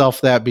asking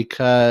myself that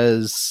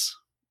because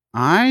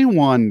I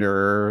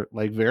wonder,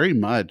 like, very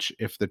much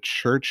if the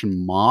church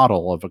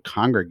model of a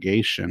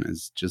congregation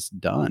is just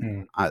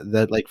done. Mm,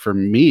 That, like, for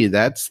me,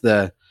 that's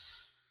the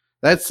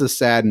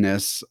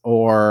sadness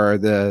or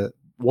the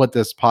what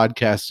this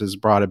podcast has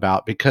brought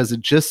about, because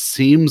it just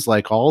seems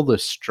like all the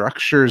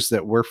structures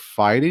that we're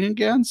fighting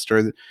against,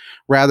 or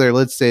rather,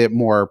 let's say it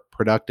more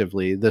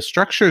productively, the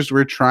structures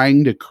we're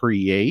trying to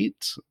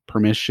create,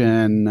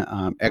 permission,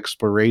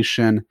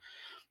 exploration,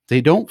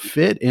 they don't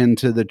fit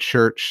into the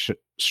church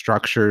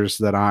structures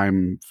that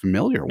I'm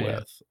familiar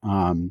yeah.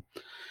 with.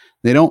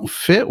 They don't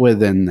fit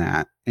within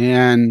that.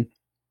 And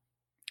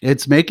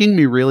it's making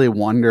me really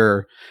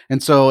wonder.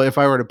 And so if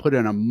I were to put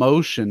an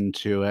emotion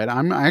to it,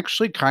 I'm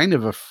actually kind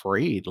of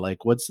afraid,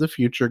 like, what's the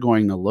future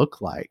going to look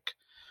like?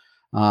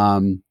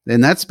 And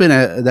that's been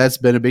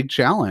a big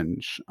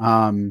challenge.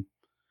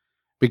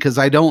 Because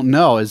I don't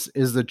know, is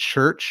the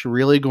church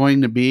really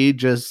going to be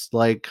just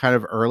like kind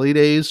of early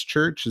days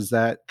church? Is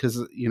that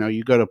because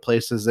you go to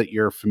places that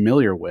you're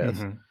familiar with?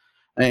 Mhm.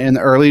 In the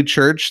early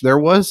church, there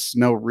was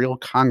no real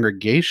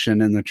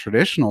congregation in the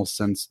traditional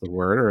sense of the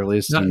word, or at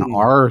least Not in in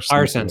our our sense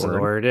of the sense of the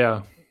word. word,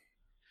 yeah.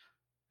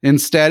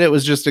 Instead, it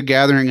was just a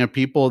gathering of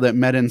people that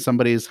met in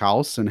somebody's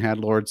house and had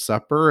Lord's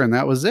Supper, and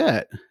that was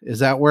it. Is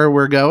that where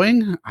we're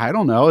going? I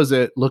don't know. Is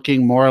it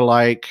looking more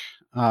like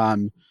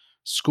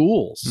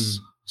schools?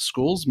 Mm,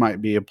 Schools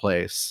might be a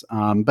place,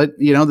 but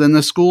then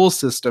the school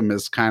system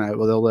is kind of,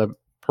 well, the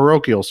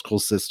parochial school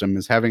system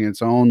is having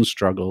its own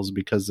struggles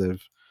because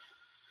of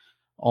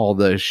all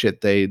the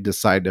shit they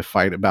decide to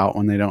fight about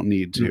when they don't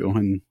need to,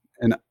 mhm.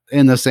 and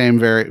in the same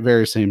very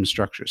very same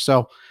structure.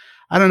 So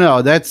I don't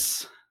know.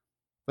 That's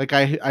like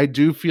I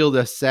do feel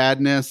the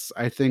sadness.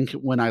 I think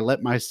when I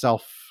let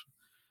myself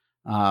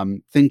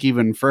think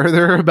even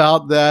further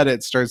about that,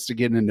 it starts to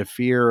get into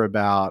fear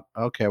about,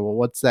 okay, well,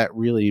 what's that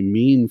really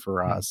mean for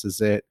Mm. us?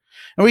 Is it,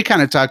 and we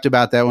kind of talked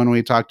about that when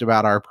we talked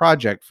about our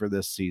project for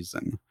this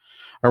season.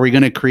 Are we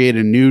going to create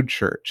a new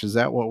church? Is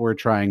that what we're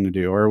trying to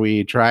do? Are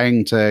we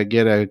trying to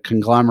get a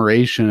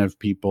conglomeration of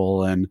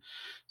people and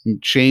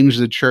change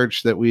the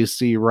church that we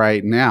see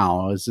right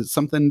now? Is it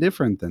something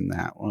different than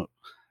that? Well,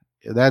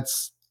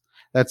 that's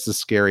the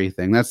scary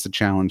thing. That's the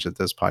challenge that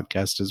this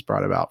podcast has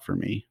brought about for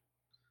me.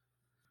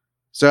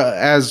 So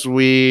as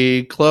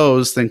we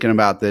close thinking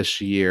about this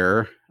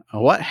year,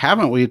 what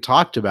haven't we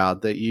talked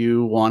about that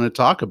you want to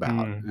talk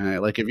about?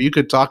 Like if you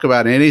could talk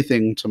about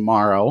anything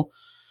tomorrow,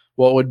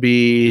 what would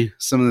be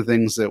some of the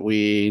things that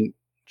we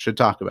should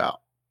talk about?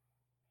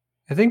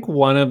 I think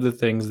one of the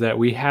things that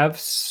we have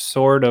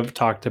sort of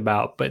talked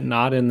about, but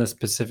not in the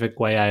specific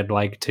way I'd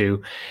like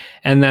to,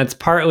 and that's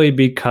partly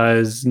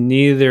because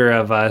neither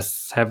of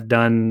us have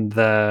done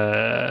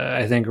the,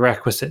 I think,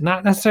 requisite,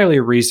 not necessarily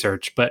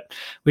research, but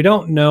we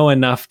don't know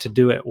enough to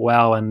do it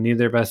well, and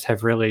neither of us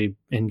have really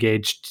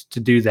engaged to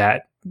do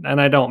that. And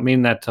I don't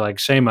mean that to like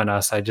shame on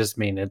us. I just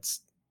mean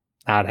it's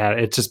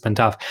just been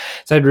tough.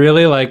 So I'd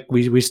really like,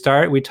 we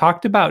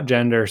talked about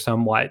gender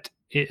somewhat,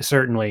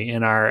 certainly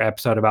in our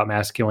episode about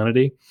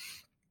masculinity,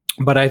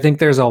 but I think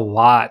there's a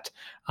lot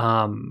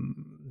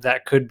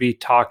that could be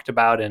talked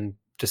about and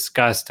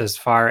discussed as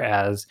far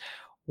as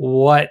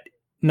what,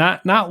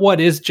 not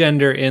what is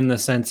gender in the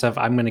sense of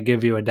I'm going to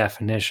give you a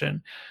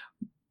definition,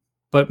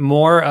 but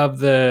more of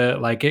the,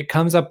 like, it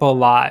comes up a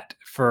lot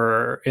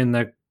for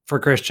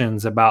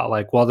Christians about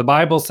like, well, the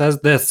Bible says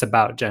this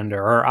about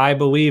gender, or I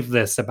believe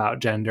this about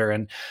gender.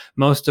 And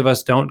most of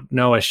us don't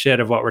know a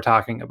shit of what we're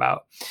talking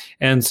about.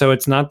 And so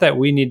it's not that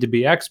we need to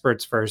be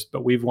experts first,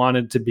 but we've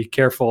wanted to be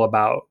careful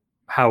about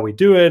how we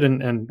do it.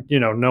 And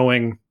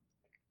knowing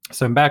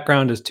some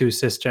background as two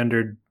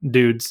cisgendered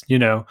dudes,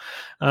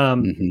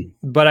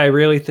 but I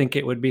really think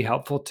it would be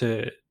helpful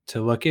to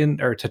look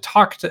in or to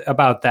talk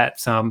about that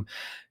some,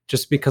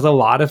 just because a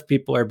lot of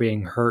people are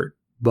being hurt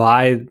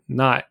by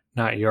not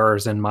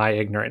yours and my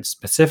ignorance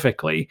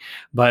specifically,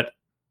 but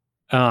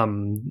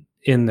in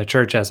the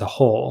church as a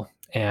whole.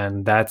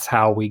 And that's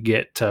how we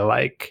get to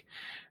like,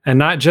 and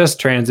not just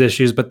trans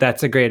issues, but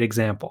that's a great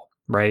example,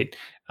 right?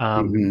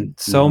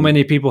 So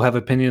many people have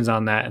opinions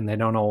on that and they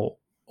don't know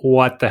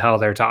what the hell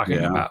they're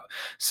talking about.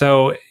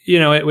 So,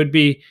 it'd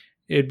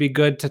be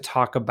good to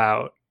talk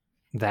about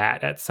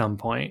that at some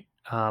point.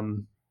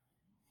 And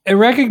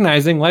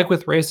recognizing, like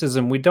with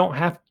racism, we don't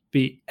have to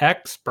be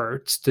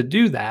experts to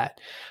do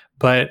that.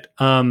 But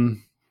I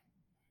don't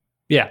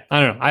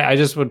know. I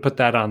just would put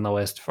that on the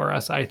list for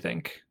us, I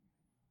think.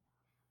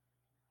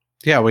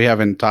 Yeah, we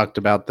haven't talked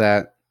about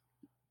that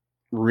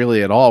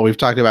really at all. We've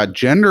talked about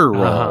gender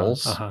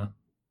roles,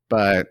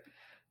 but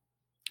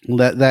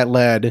that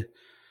led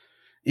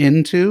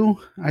into,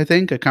 I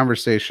think, a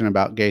conversation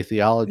about gay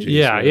theology.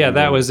 Yeah,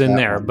 that was in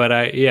there.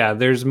 But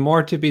there's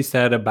more to be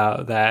said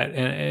about that,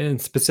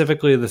 and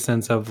specifically the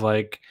sense of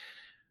like,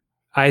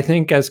 I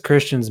think as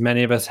Christians,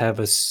 many of us have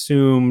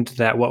assumed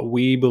that what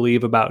we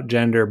believe about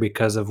gender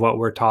because of what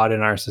we're taught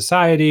in our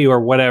society or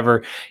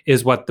whatever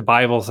is what the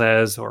Bible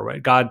says or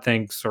what God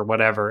thinks or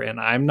whatever. And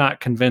I'm not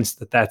convinced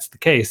that that's the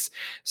case.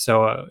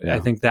 So I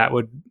think that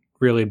would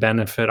really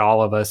benefit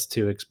all of us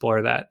to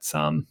explore that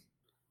some.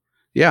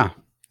 Yeah,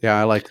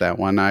 I like that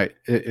one.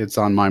 It's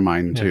on my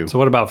mind too. So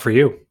what about for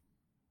you?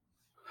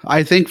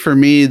 I think for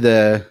me,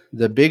 the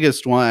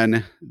biggest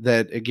one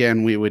that,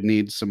 again, we would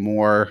need some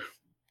more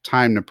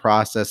time to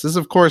process is,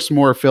 of course,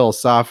 more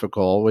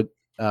philosophical,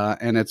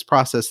 and it's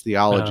process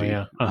theology.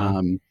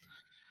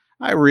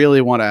 I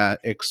really want to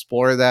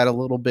explore that a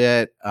little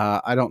bit.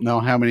 I don't know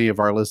how many of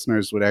our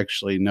listeners would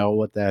actually know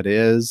what that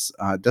is.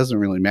 It doesn't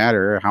really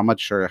matter how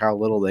much or how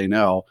little they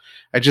know.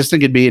 I just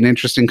think it'd be an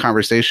interesting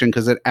conversation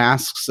because it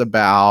asks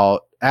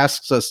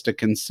us to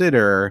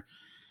consider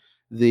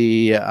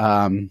the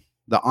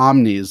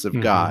omnis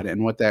of God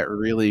and what that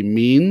really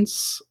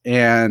means,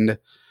 and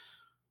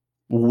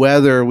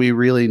whether we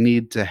really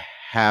need to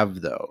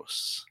have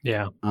those.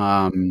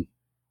 And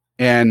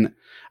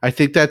I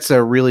think that's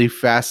a really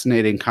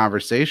fascinating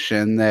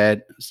conversation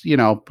that,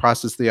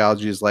 process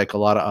theology is like a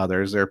lot of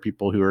others. There are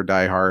people who are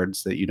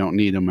diehards that you don't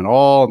need them at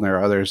all. And there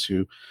are others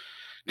who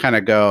kind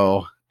of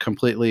go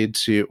completely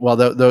to, well,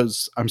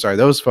 those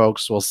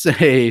folks will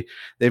say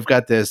they've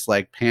got this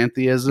like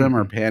pantheism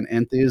or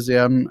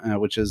panentheism,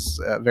 which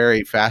is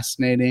very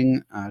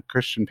fascinating.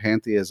 Christian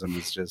pantheism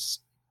is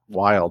just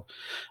wild.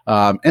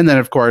 And then,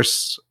 of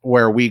course,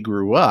 where we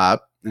grew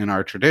up in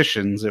our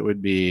traditions, it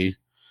would be,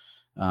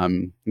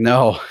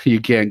 no,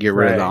 you can't get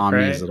rid of the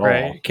omnis at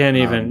all.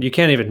 You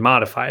can't even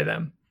modify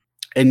them.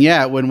 And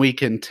yet, when we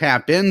can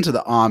tap into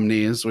the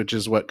omnis, which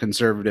is what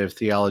conservative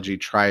theology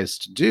tries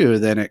to do,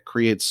 then it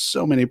creates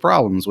so many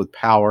problems with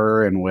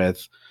power and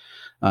with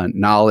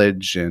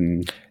knowledge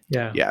and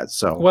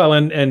So well,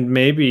 and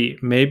maybe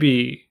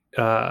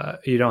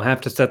you don't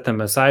have to set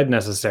them aside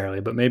necessarily,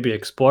 but maybe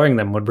exploring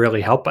them would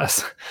really help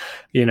us.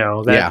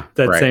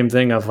 Same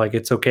thing of like,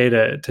 it's okay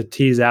to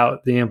tease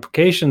out the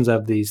implications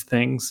of these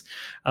things,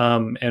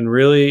 and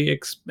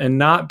really and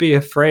not be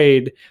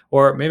afraid,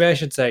 or maybe I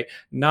should say,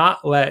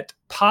 not let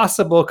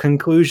possible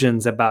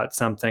conclusions about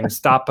something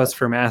stop us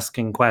from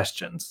asking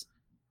questions.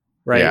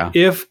 Right. Yeah.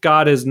 If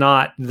God is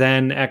not,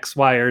 then X,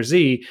 Y, or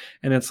Z.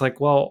 And it's like,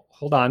 well,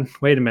 hold on,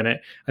 wait a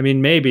minute. I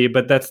mean, maybe,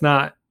 but that's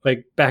not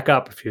like back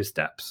up a few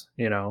steps,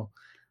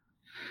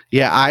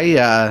 Yeah,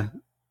 I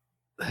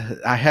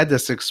had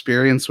this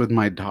experience with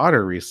my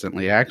daughter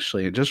recently,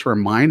 actually. It just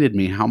reminded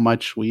me how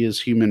much we as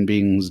human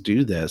beings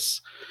do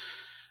this.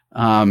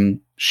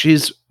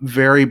 She's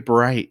very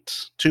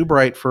bright, too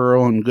bright for her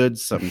own good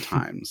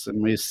sometimes.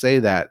 And we say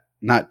that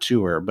not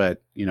to her,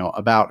 but,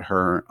 about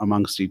her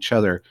amongst each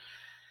other.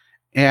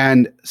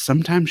 And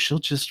sometimes she'll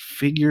just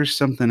figure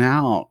something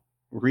out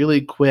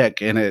really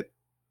quick, and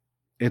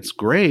it's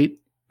great.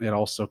 It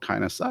also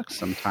kind of sucks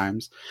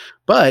sometimes.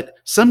 But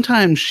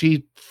sometimes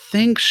she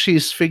thinks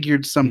she's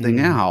figured something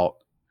out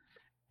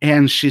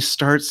and she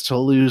starts to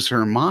lose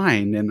her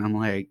mind. And I'm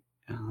like,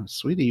 oh,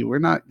 sweetie, we're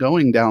not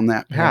going down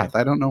that path.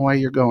 Right. I don't know why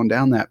you're going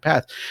down that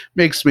path.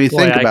 Makes me Boy,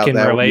 think I about can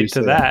that when you relate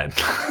to say that.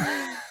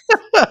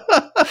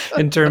 that.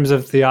 In terms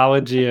of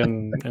theology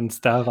and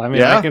stuff. I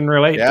mean, I Yeah, can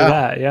relate to yeah.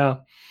 that. Yeah.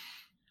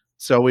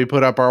 So we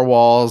put up our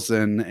walls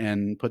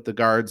and put the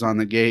guards on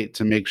the gate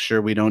to make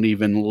sure we don't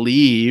even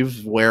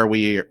leave where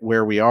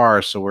we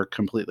are, so we're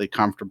completely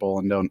comfortable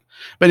and don't.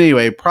 But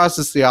anyway,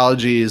 process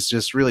theology is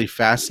just really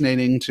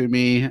fascinating to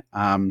me.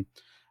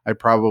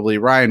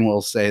 Ryan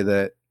will say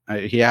that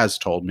he has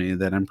told me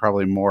that I'm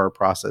probably more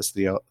process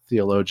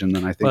theologian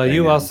than I think Well, I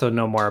you am. also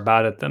know more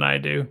about it than I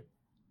do.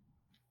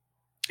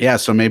 Yeah,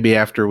 so maybe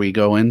after we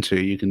go into,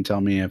 you can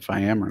tell me if I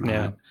am or not.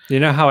 Yeah. You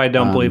know how I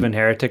don't believe in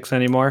heretics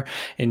anymore?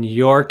 In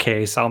your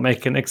case, I'll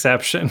make an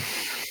exception.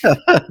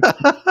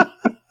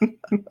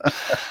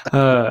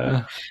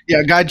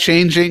 Yeah, God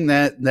changing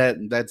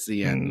that's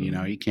the end.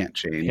 He can't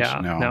change. Yeah,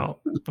 No.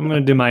 I'm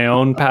going to do my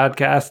own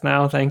podcast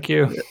now. Thank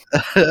you.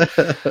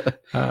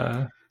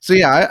 So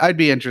yeah, I'd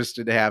be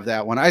interested to have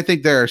that one. I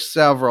think there are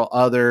several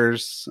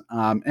others,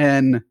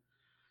 and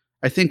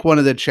I think one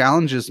of the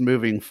challenges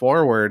moving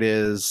forward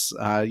is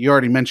you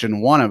already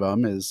mentioned one of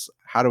them is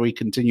how do we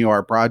continue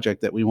our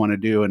project that we want to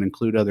do and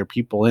include other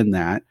people in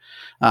that.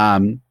 I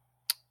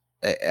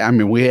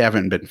mean, we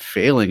haven't been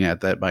failing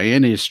at that by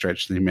any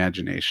stretch of the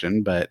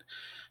imagination, but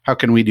how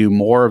can we do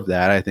more of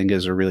that? I think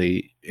is a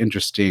really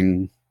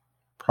interesting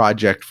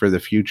project for the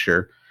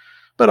future.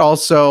 But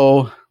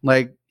also,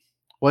 like,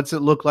 what's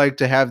it look like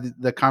to have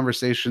the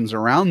conversations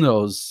around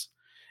those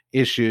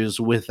issues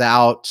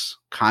without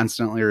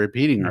constantly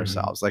repeating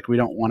ourselves? Like, we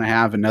don't want to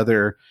have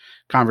another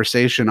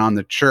conversation on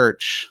the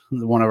church,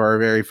 one of our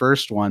very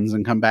first ones,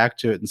 and come back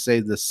to it and say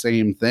the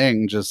same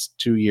thing just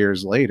 2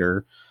 years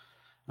later.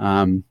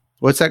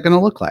 What's that going to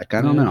look like?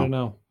 I don't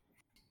know.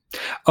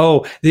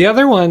 Oh, the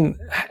other one,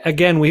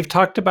 again, we've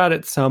talked about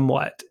it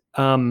somewhat.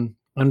 And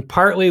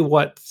partly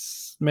what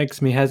makes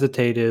me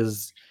hesitate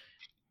is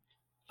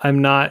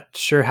I'm not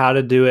sure how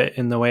to do it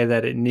in the way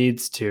that it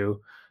needs to.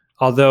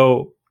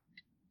 Although,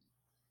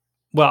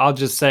 well, I'll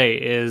just say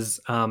is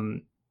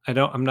I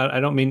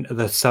don't mean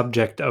the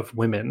subject of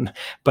women,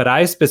 but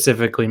I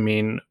specifically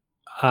mean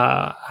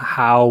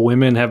how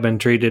women have been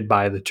treated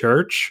by the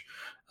church,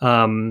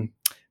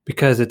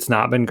 because it's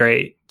not been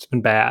great. It's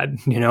been bad,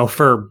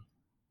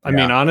 I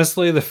mean,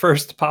 honestly, the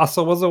first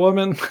apostle was a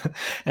woman,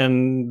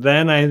 and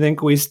then I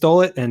think we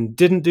stole it and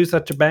didn't do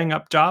such a bang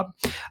up job.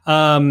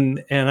 And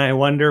I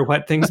wonder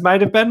what things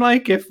might have been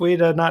like if we'd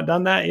not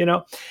done that,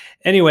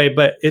 Anyway,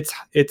 but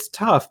it's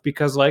tough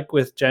because, like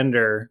with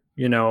gender,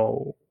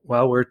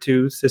 well, we're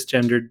two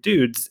cisgendered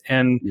dudes,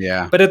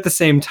 but at the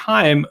same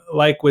time,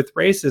 like with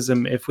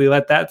racism, if we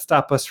let that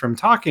stop us from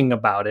talking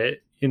about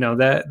it,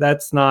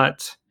 that's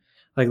not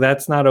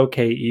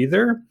okay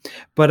either.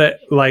 But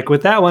like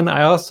with that one,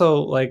 I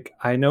also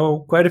I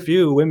know quite a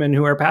few women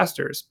who are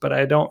pastors, but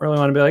I don't really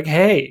want to be like,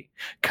 hey,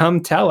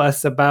 come tell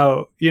us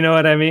about, you know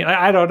what I mean?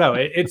 I don't know.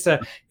 It's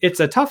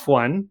a tough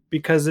one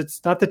because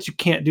it's not that you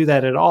can't do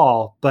that at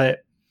all,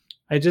 but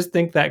I just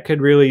think that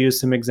could really use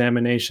some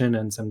examination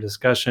and some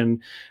discussion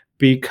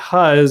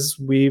because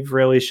we've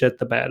really shit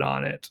the bed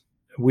on it.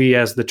 We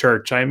as the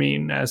church, I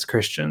mean, as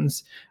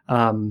Christians,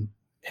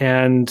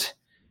 and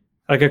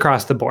like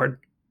across the board.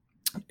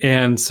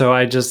 And so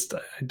I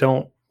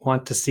don't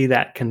want to see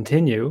that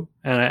continue.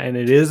 And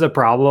it is a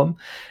problem.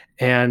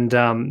 And,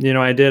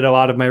 I did a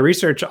lot of my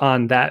research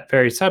on that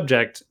very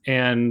subject,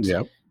 and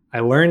I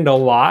learned a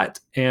lot.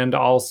 And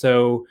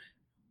also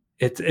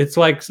it's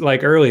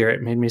like earlier,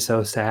 it made me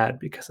so sad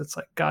because it's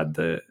like, God,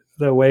 the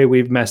way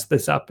we've messed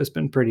this up has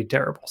been pretty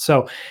terrible.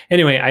 So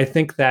anyway, I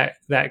think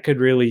that could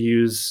really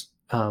use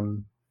a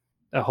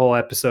whole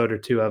episode or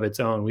two of its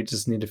own. We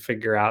just need to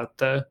figure out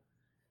the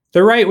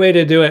right way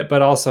to do it,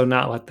 but also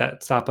not let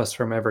that stop us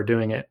from ever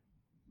doing it.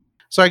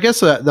 So I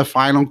guess the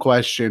final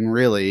question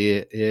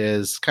really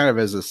is kind of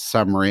as a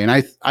summary, and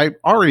I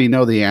already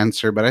know the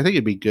answer, but I think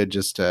it'd be good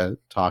just to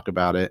talk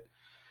about it.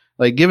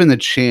 Like, given the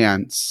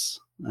chance,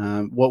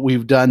 what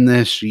we've done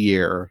this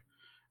year,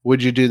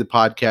 would you do the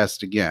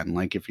podcast again?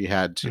 Like, if you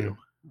had to,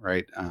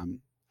 right? And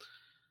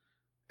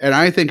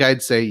I think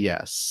I'd say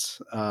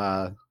yes.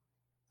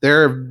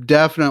 There have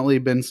definitely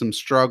been some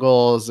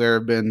struggles. There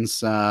have been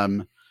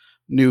some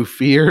new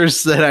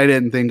fears that I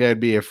didn't think I'd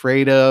be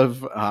afraid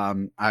of.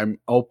 I'm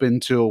open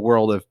to a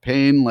world of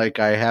pain like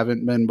I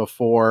haven't been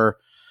before.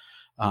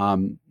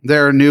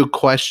 There are new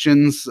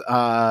questions.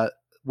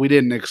 We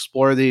didn't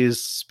explore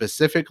these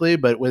specifically,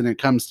 but when it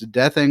comes to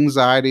death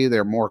anxiety,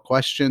 there are more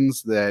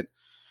questions that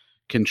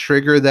can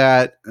trigger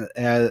that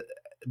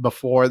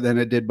before than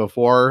it did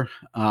before.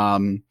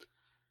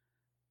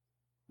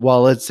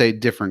 Well, let's say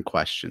different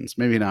questions,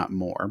 maybe not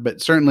more,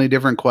 but certainly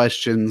different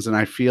questions, and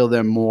I feel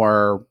them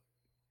more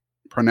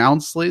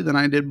pronouncedly than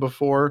I did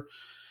before.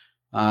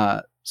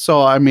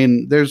 So, I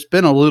mean, there's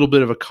been a little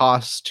bit of a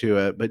cost to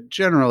it, but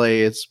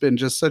generally, it's been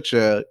just such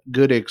a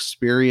good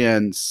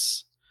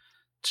experience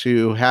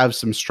to have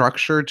some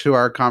structure to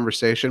our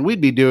conversation.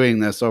 We'd be doing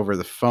this over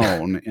the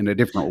phone in a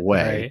different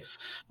way,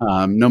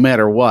 Right. no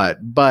matter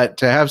what. But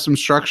to have some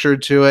structure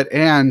to it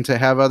and to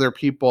have other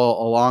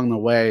people along the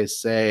way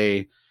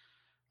say,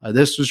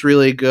 this was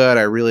really good.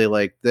 I really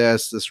like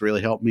this. This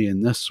really helped me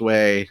in this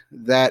way.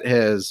 That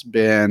has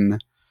been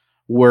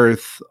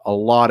worth a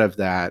lot of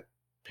that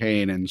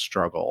pain and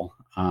struggle.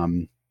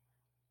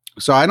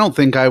 So I don't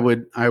think I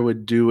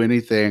would do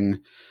anything.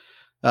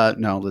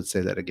 No, let's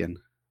say that again.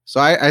 So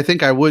I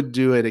think I would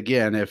do it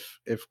again if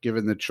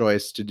given the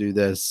choice to do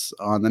this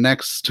on the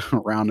next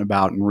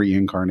roundabout in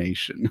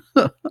reincarnation,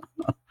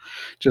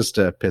 just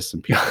to piss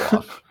some people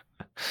off.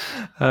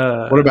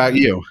 What about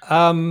you?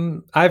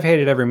 I've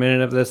hated every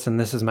minute of this, and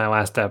this is my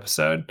last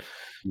episode.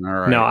 All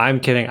right. No, I'm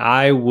kidding.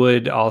 I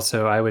would do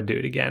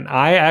it again.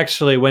 I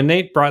actually, when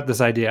Nate brought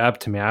this idea up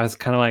to me, I was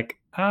kind of like,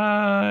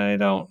 I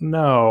don't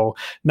know.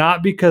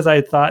 Not because I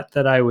thought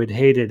that I would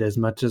hate it as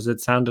much as it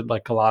sounded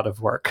like a lot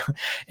of work.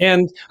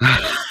 And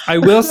I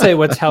will say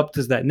what's helped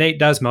is that Nate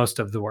does most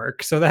of the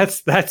work. So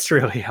that's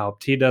really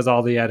helped. He does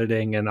all the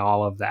editing and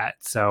all of that.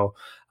 So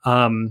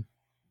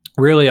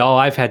really all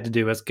I've had to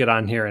do is get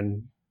on here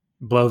and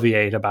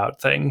bloviate about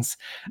things.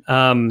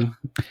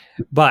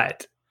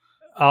 But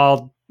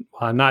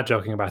I'm not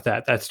joking about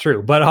that. That's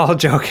true. But all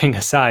joking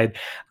aside,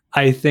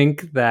 I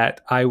think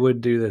that I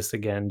would do this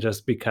again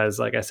just because,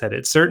 like I said,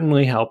 it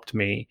certainly helped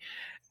me.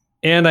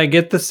 And I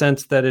get the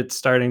sense that it's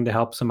starting to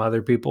help some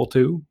other people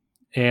too.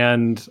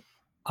 And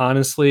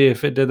honestly,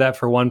 if it did that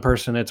for one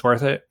person, it's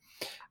worth it.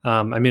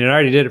 I mean, it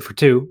already did it for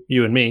two,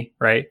 you and me,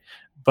 right?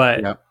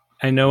 But Yep.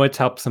 I know it's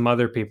helped some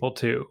other people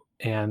too.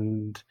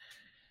 And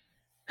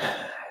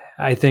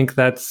I think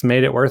that's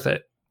made it worth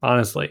it,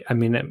 honestly. I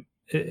mean,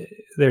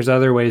 there's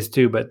other ways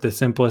too, but the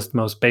simplest,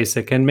 most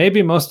basic, and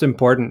maybe most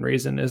important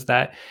reason is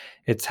that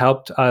it's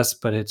helped us,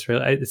 but it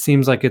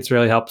seems like it's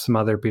really helped some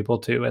other people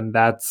too. And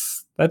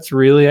that's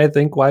really, I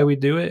think, why we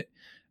do it.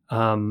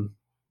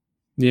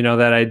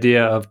 That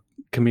idea of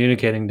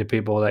communicating to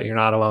people that you're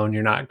not alone,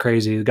 you're not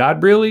crazy.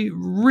 God really,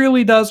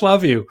 really does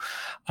love you.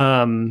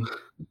 I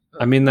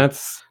mean,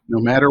 that's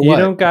no matter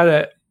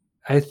what.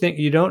 I think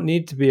you don't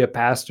need to be a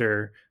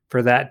pastor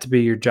for that to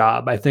be your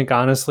job. I think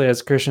honestly,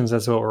 as Christians,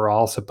 that's what we're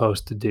all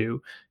supposed to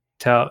do.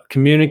 To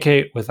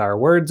communicate with our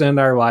words and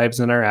our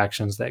lives and our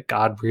actions that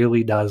God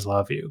really does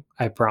love you.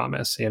 I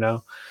promise,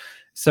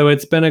 So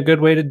it's been a good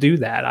way to do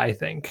that, I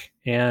think.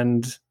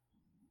 And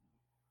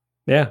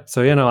yeah,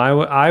 so,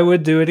 I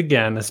would do it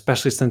again,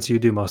 especially since you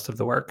do most of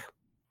the work.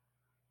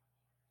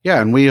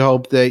 Yeah, and we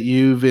hope that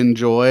you've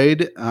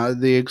enjoyed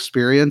the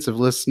experience of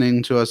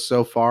listening to us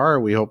so far.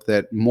 We hope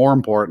that, more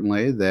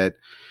importantly, that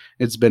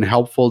it's been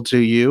helpful to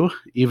you,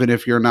 even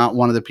if you're not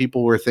one of the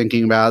people we're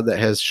thinking about that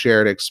has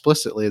shared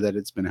explicitly that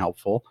it's been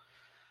helpful.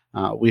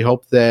 We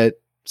hope that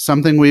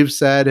something we've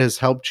said has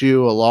helped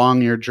you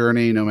along your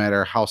journey, no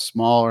matter how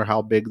small or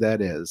how big that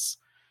is.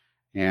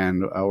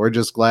 And we're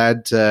just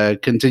glad to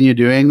continue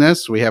doing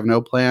this. We have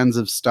no plans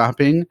of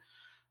stopping.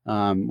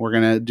 We're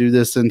going to do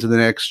this into the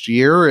next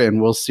year,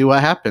 and we'll see what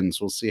happens.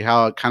 We'll see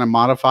how it kind of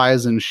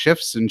modifies and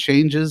shifts and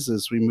changes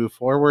as we move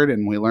forward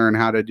and we learn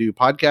how to do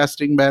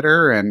podcasting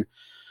better, and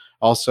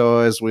also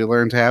as we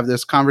learn to have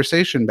this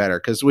conversation better,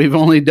 because we've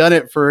only done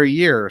it for a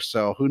year.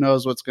 So who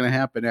knows what's going to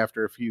happen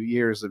after a few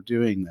years of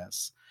doing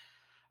this.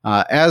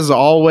 As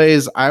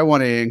always, I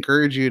want to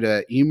encourage you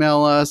to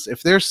email us.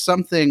 If there's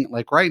something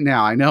like right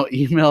now, I know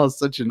email is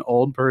such an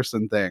old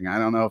person thing. I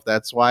don't know if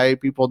that's why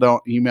people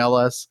don't email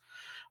us,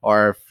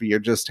 or if you're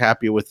just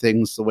happy with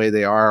things the way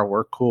they are.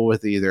 We're cool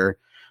with either.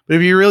 But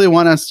if you really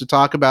want us to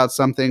talk about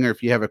something, or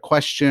if you have a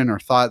question or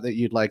thought that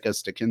you'd like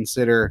us to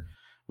consider,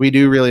 we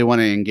do really want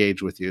to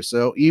engage with you.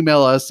 So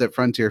email us at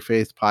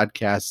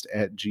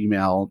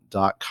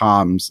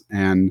frontierfaithpodcast@gmail.com,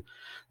 and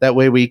that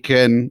way we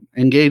can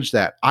engage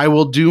that. I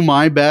will do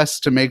my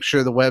best to make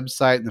sure the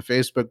website and the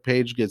Facebook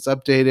page gets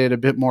updated a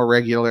bit more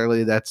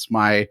regularly. That's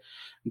my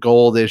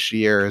goal this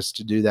year, is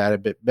to do that a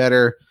bit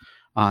better.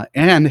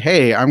 And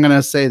hey, I'm going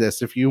to say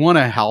this. If you want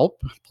to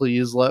help,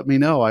 please let me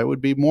know. I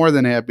would be more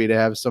than happy to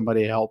have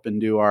somebody help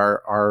and do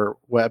our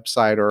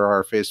website or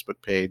our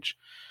Facebook page.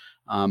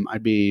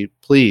 I'd be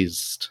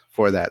pleased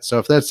for that. So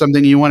if that's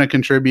something you want to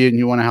contribute and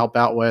you want to help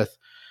out with,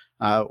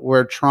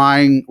 we're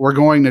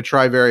going to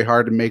try very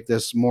hard to make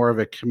this more of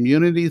a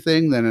community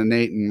thing than a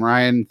Nate and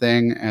Ryan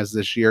thing as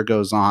this year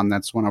goes on.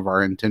 That's one of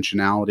our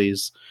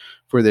intentionalities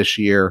for this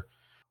year.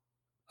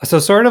 So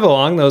sort of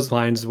along those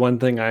lines, one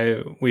thing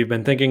we've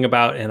been thinking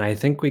about, and I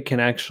think we can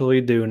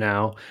actually do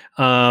now.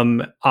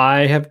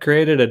 I have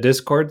created a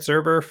Discord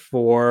server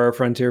for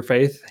Frontier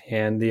Faith,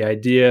 and the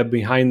idea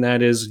behind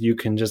that is you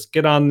can just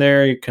get on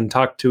there, you can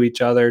talk to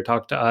each other,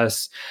 talk to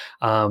us,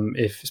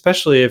 if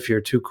especially if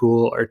you're too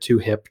cool or too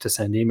hip to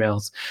send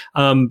emails.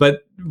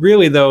 But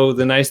really, though,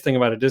 the nice thing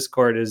about a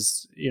Discord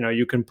is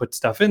you can put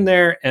stuff in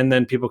there, and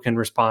then people can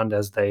respond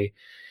as they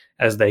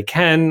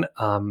can.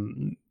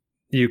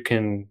 You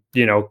can,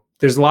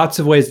 there's lots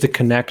of ways to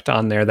connect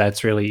on there.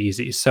 That's really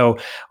easy. So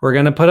we're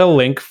going to put a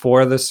link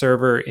for the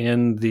server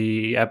in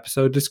the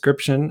episode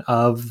description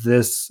of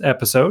this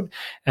episode.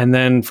 And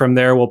then from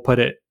there, we'll put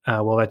it,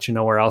 we'll let you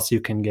know where else you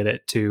can get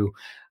it too.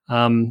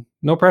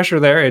 No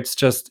pressure there.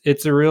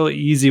 It's a real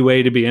easy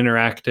way to be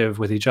interactive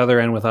with each other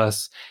and with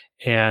us.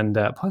 And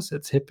plus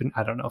it's hip and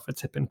I don't know if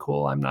it's hip and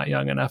cool. I'm not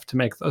young enough to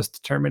make those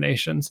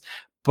determinations,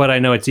 but I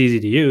know it's easy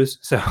to use.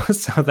 So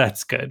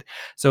that's good.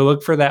 So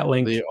look for that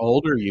link. The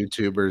older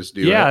YouTubers do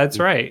Yeah, it. that's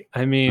right. I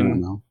I don't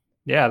mean, know.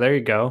 yeah, there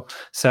you go.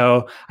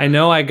 So I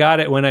know I got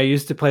it when I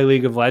used to play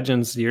League of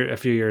Legends a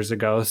few years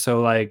ago.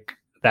 So like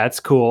that's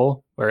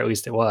cool, or at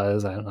least it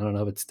was. I don't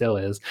know if it still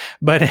is.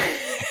 But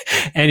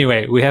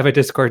anyway, we have a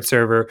Discord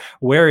server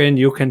wherein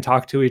you can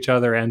talk to each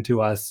other and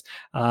to us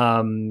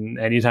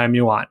anytime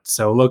you want.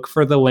 So look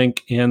for the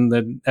link in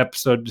the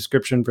episode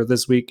description for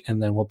this week,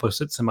 and then we'll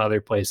post it some other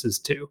places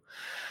too.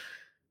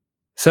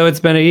 So it's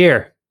been a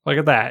year. Look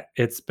at that.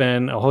 It's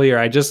been a whole year.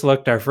 I just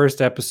looked. Our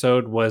first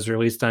episode was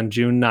released on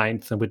June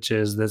 9th, which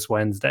is this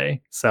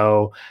Wednesday.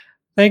 So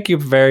thank you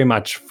very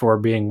much for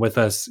being with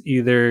us,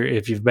 either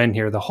if you've been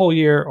here the whole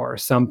year or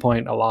some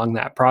point along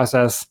that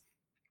process.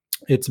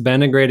 It's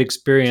been a great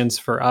experience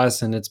for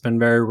us, and it's been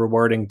very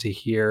rewarding to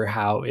hear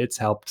how it's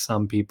helped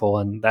some people,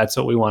 and that's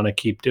what we want to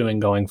keep doing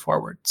going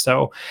forward.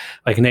 So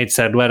like Nate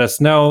said, let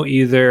us know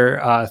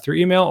either through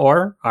email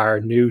or our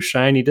new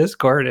shiny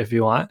Discord if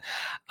you want.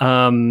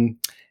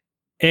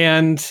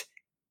 And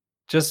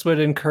just would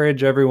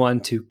encourage everyone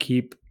to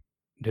keep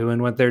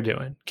doing what they're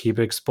doing. Keep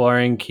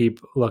exploring,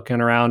 keep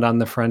looking around on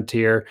the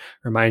frontier.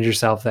 Remind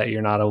yourself that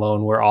you're not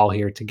alone. We're all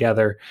here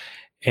together.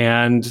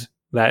 And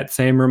that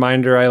same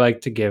reminder I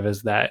like to give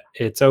is that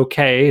it's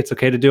okay. It's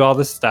okay to do all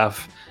this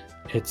stuff.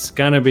 It's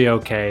going to be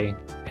okay.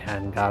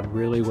 And God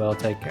really will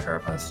take care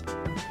of us.